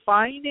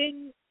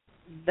 finding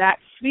that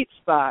sweet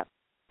spot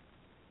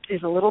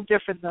is a little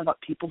different than what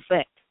people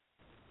think.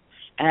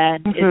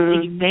 And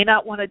you may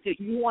not want to do,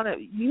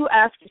 you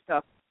ask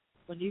yourself,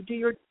 when you do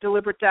your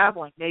deliberate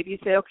dabbling, maybe you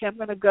say, okay, I'm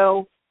going to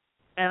go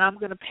and I'm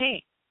going to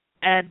paint.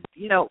 And,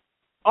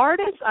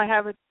 artists, I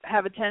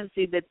have a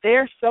tendency that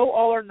they're so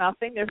all or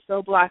nothing, they're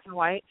so black and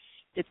white,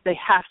 they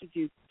have to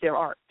do their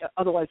art,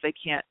 otherwise they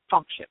can't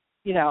function,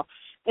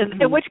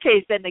 in which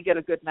case then they get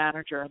a good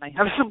manager and they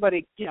have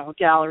somebody, a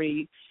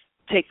gallery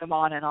take them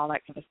on and all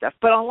that kind of stuff.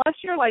 But unless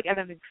you're like at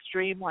an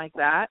extreme like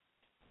that,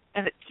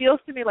 and it feels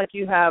to me like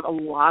you have a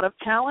lot of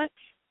talent,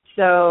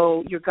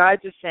 so your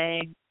guides are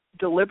saying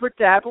deliberate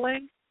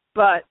dabbling,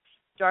 but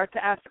start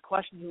to ask the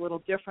questions a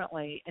little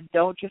differently, and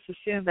don't just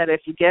assume that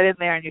if you get in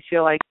there and you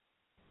feel like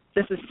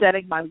this is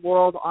setting my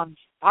world on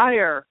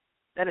fire,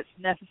 that it's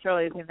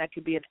necessarily a thing that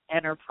could be an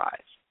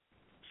enterprise.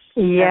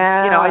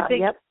 Yeah. And,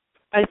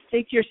 I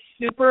think you're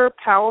super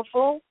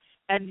powerful,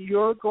 and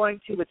you're going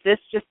to, with this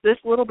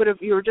little bit of,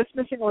 you were just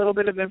missing a little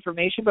bit of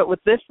information, but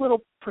with this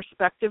little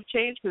perspective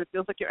change, because it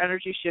feels like your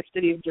energy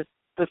shifted, even just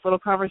this little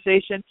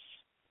conversation,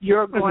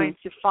 you're going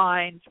to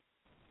find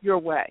your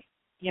way,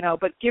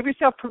 but give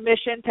yourself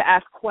permission to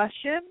ask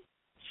questions,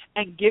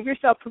 and give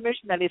yourself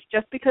permission that it's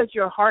just because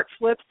your heart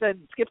flips and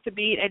skips a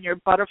beat and your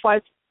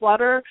butterflies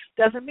flutter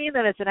doesn't mean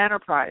that it's an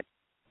enterprise.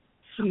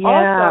 Yeah.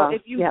 Also,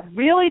 if you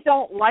really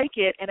don't like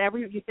it and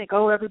you think,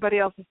 oh, everybody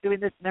else is doing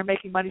this and they're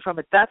making money from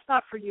it, that's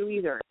not for you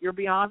either. You're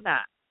beyond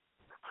that.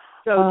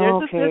 So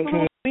there's this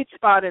little sweet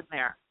spot in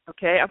there.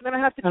 Okay, I'm going to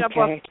have to jump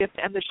off to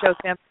end the show.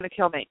 Sam's going to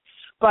kill me.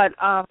 But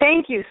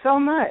thank you so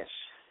much.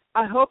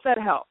 I hope that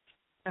helped.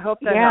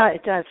 helped. Yeah,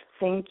 it does.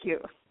 Thank you.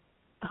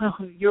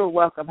 Oh, you're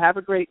welcome. Have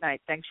a great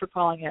night. Thanks for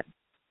calling in.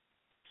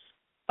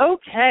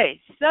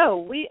 Okay, so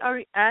we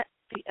are at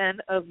the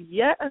end of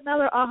yet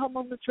another Aha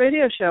Moments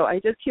radio show. I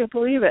just can't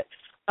believe it.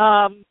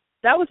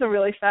 That was a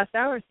really fast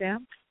hour,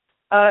 Sam.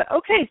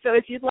 Okay, so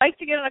if you'd like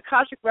to get an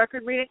Akashic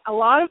record reading, a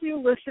lot of you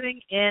listening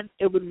in,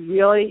 it would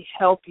really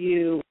help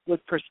you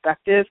with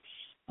perspective.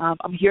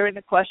 I'm hearing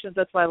the questions.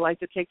 That's why I like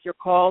to take your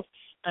calls.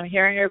 I'm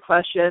hearing your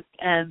questions,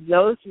 and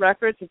those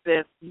records have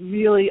been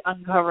really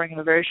uncovering in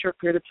a very short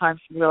period of time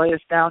some really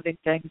astounding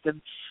things,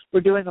 and we're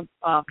doing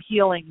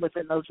healing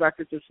within those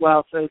records as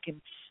well, so it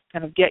can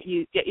kind of get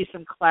you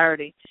some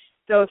clarity.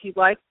 So if you'd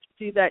like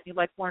to do that and you'd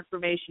like more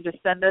information, just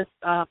send us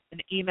an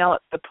email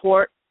at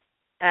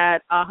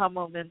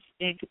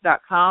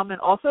support@ahamomentsinc.com.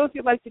 And also, if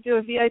you'd like to do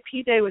a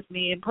VIP day with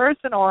me in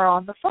person or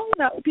on the phone,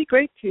 that would be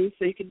great too.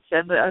 So you can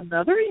send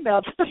another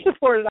email to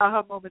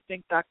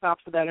support@ahamomentsinc.com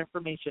for that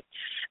information.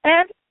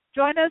 And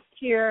join us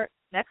here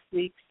next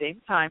week,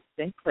 same time,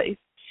 same place.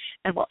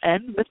 And we'll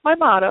end with my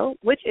motto,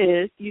 which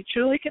is, you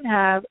truly can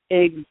have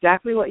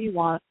exactly what you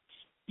want.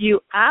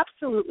 You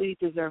absolutely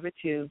deserve it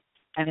too.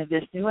 And in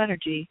this new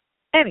energy,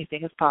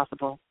 anything is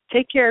possible.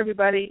 Take care,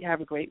 everybody.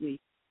 Have a great week.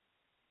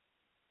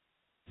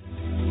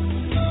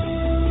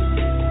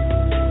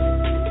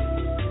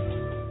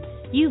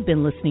 You've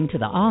been listening to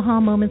the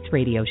Aha Moments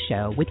radio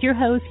show with your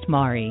host,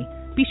 Mari.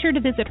 Be sure to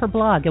visit her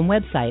blog and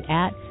website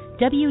at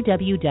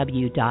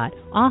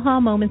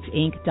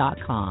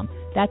www.ahamomentsinc.com.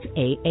 That's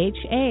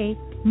AHA,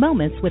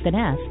 moments with an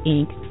S,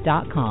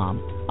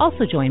 inc.com.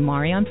 Also join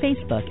Mari on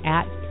Facebook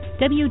at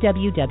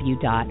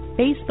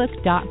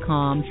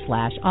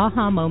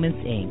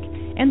www.facebook.com/ahamomentsinc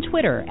and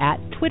Twitter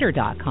at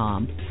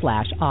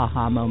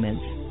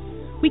twitter.com/ahamoments.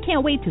 We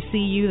can't wait to see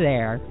you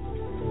there.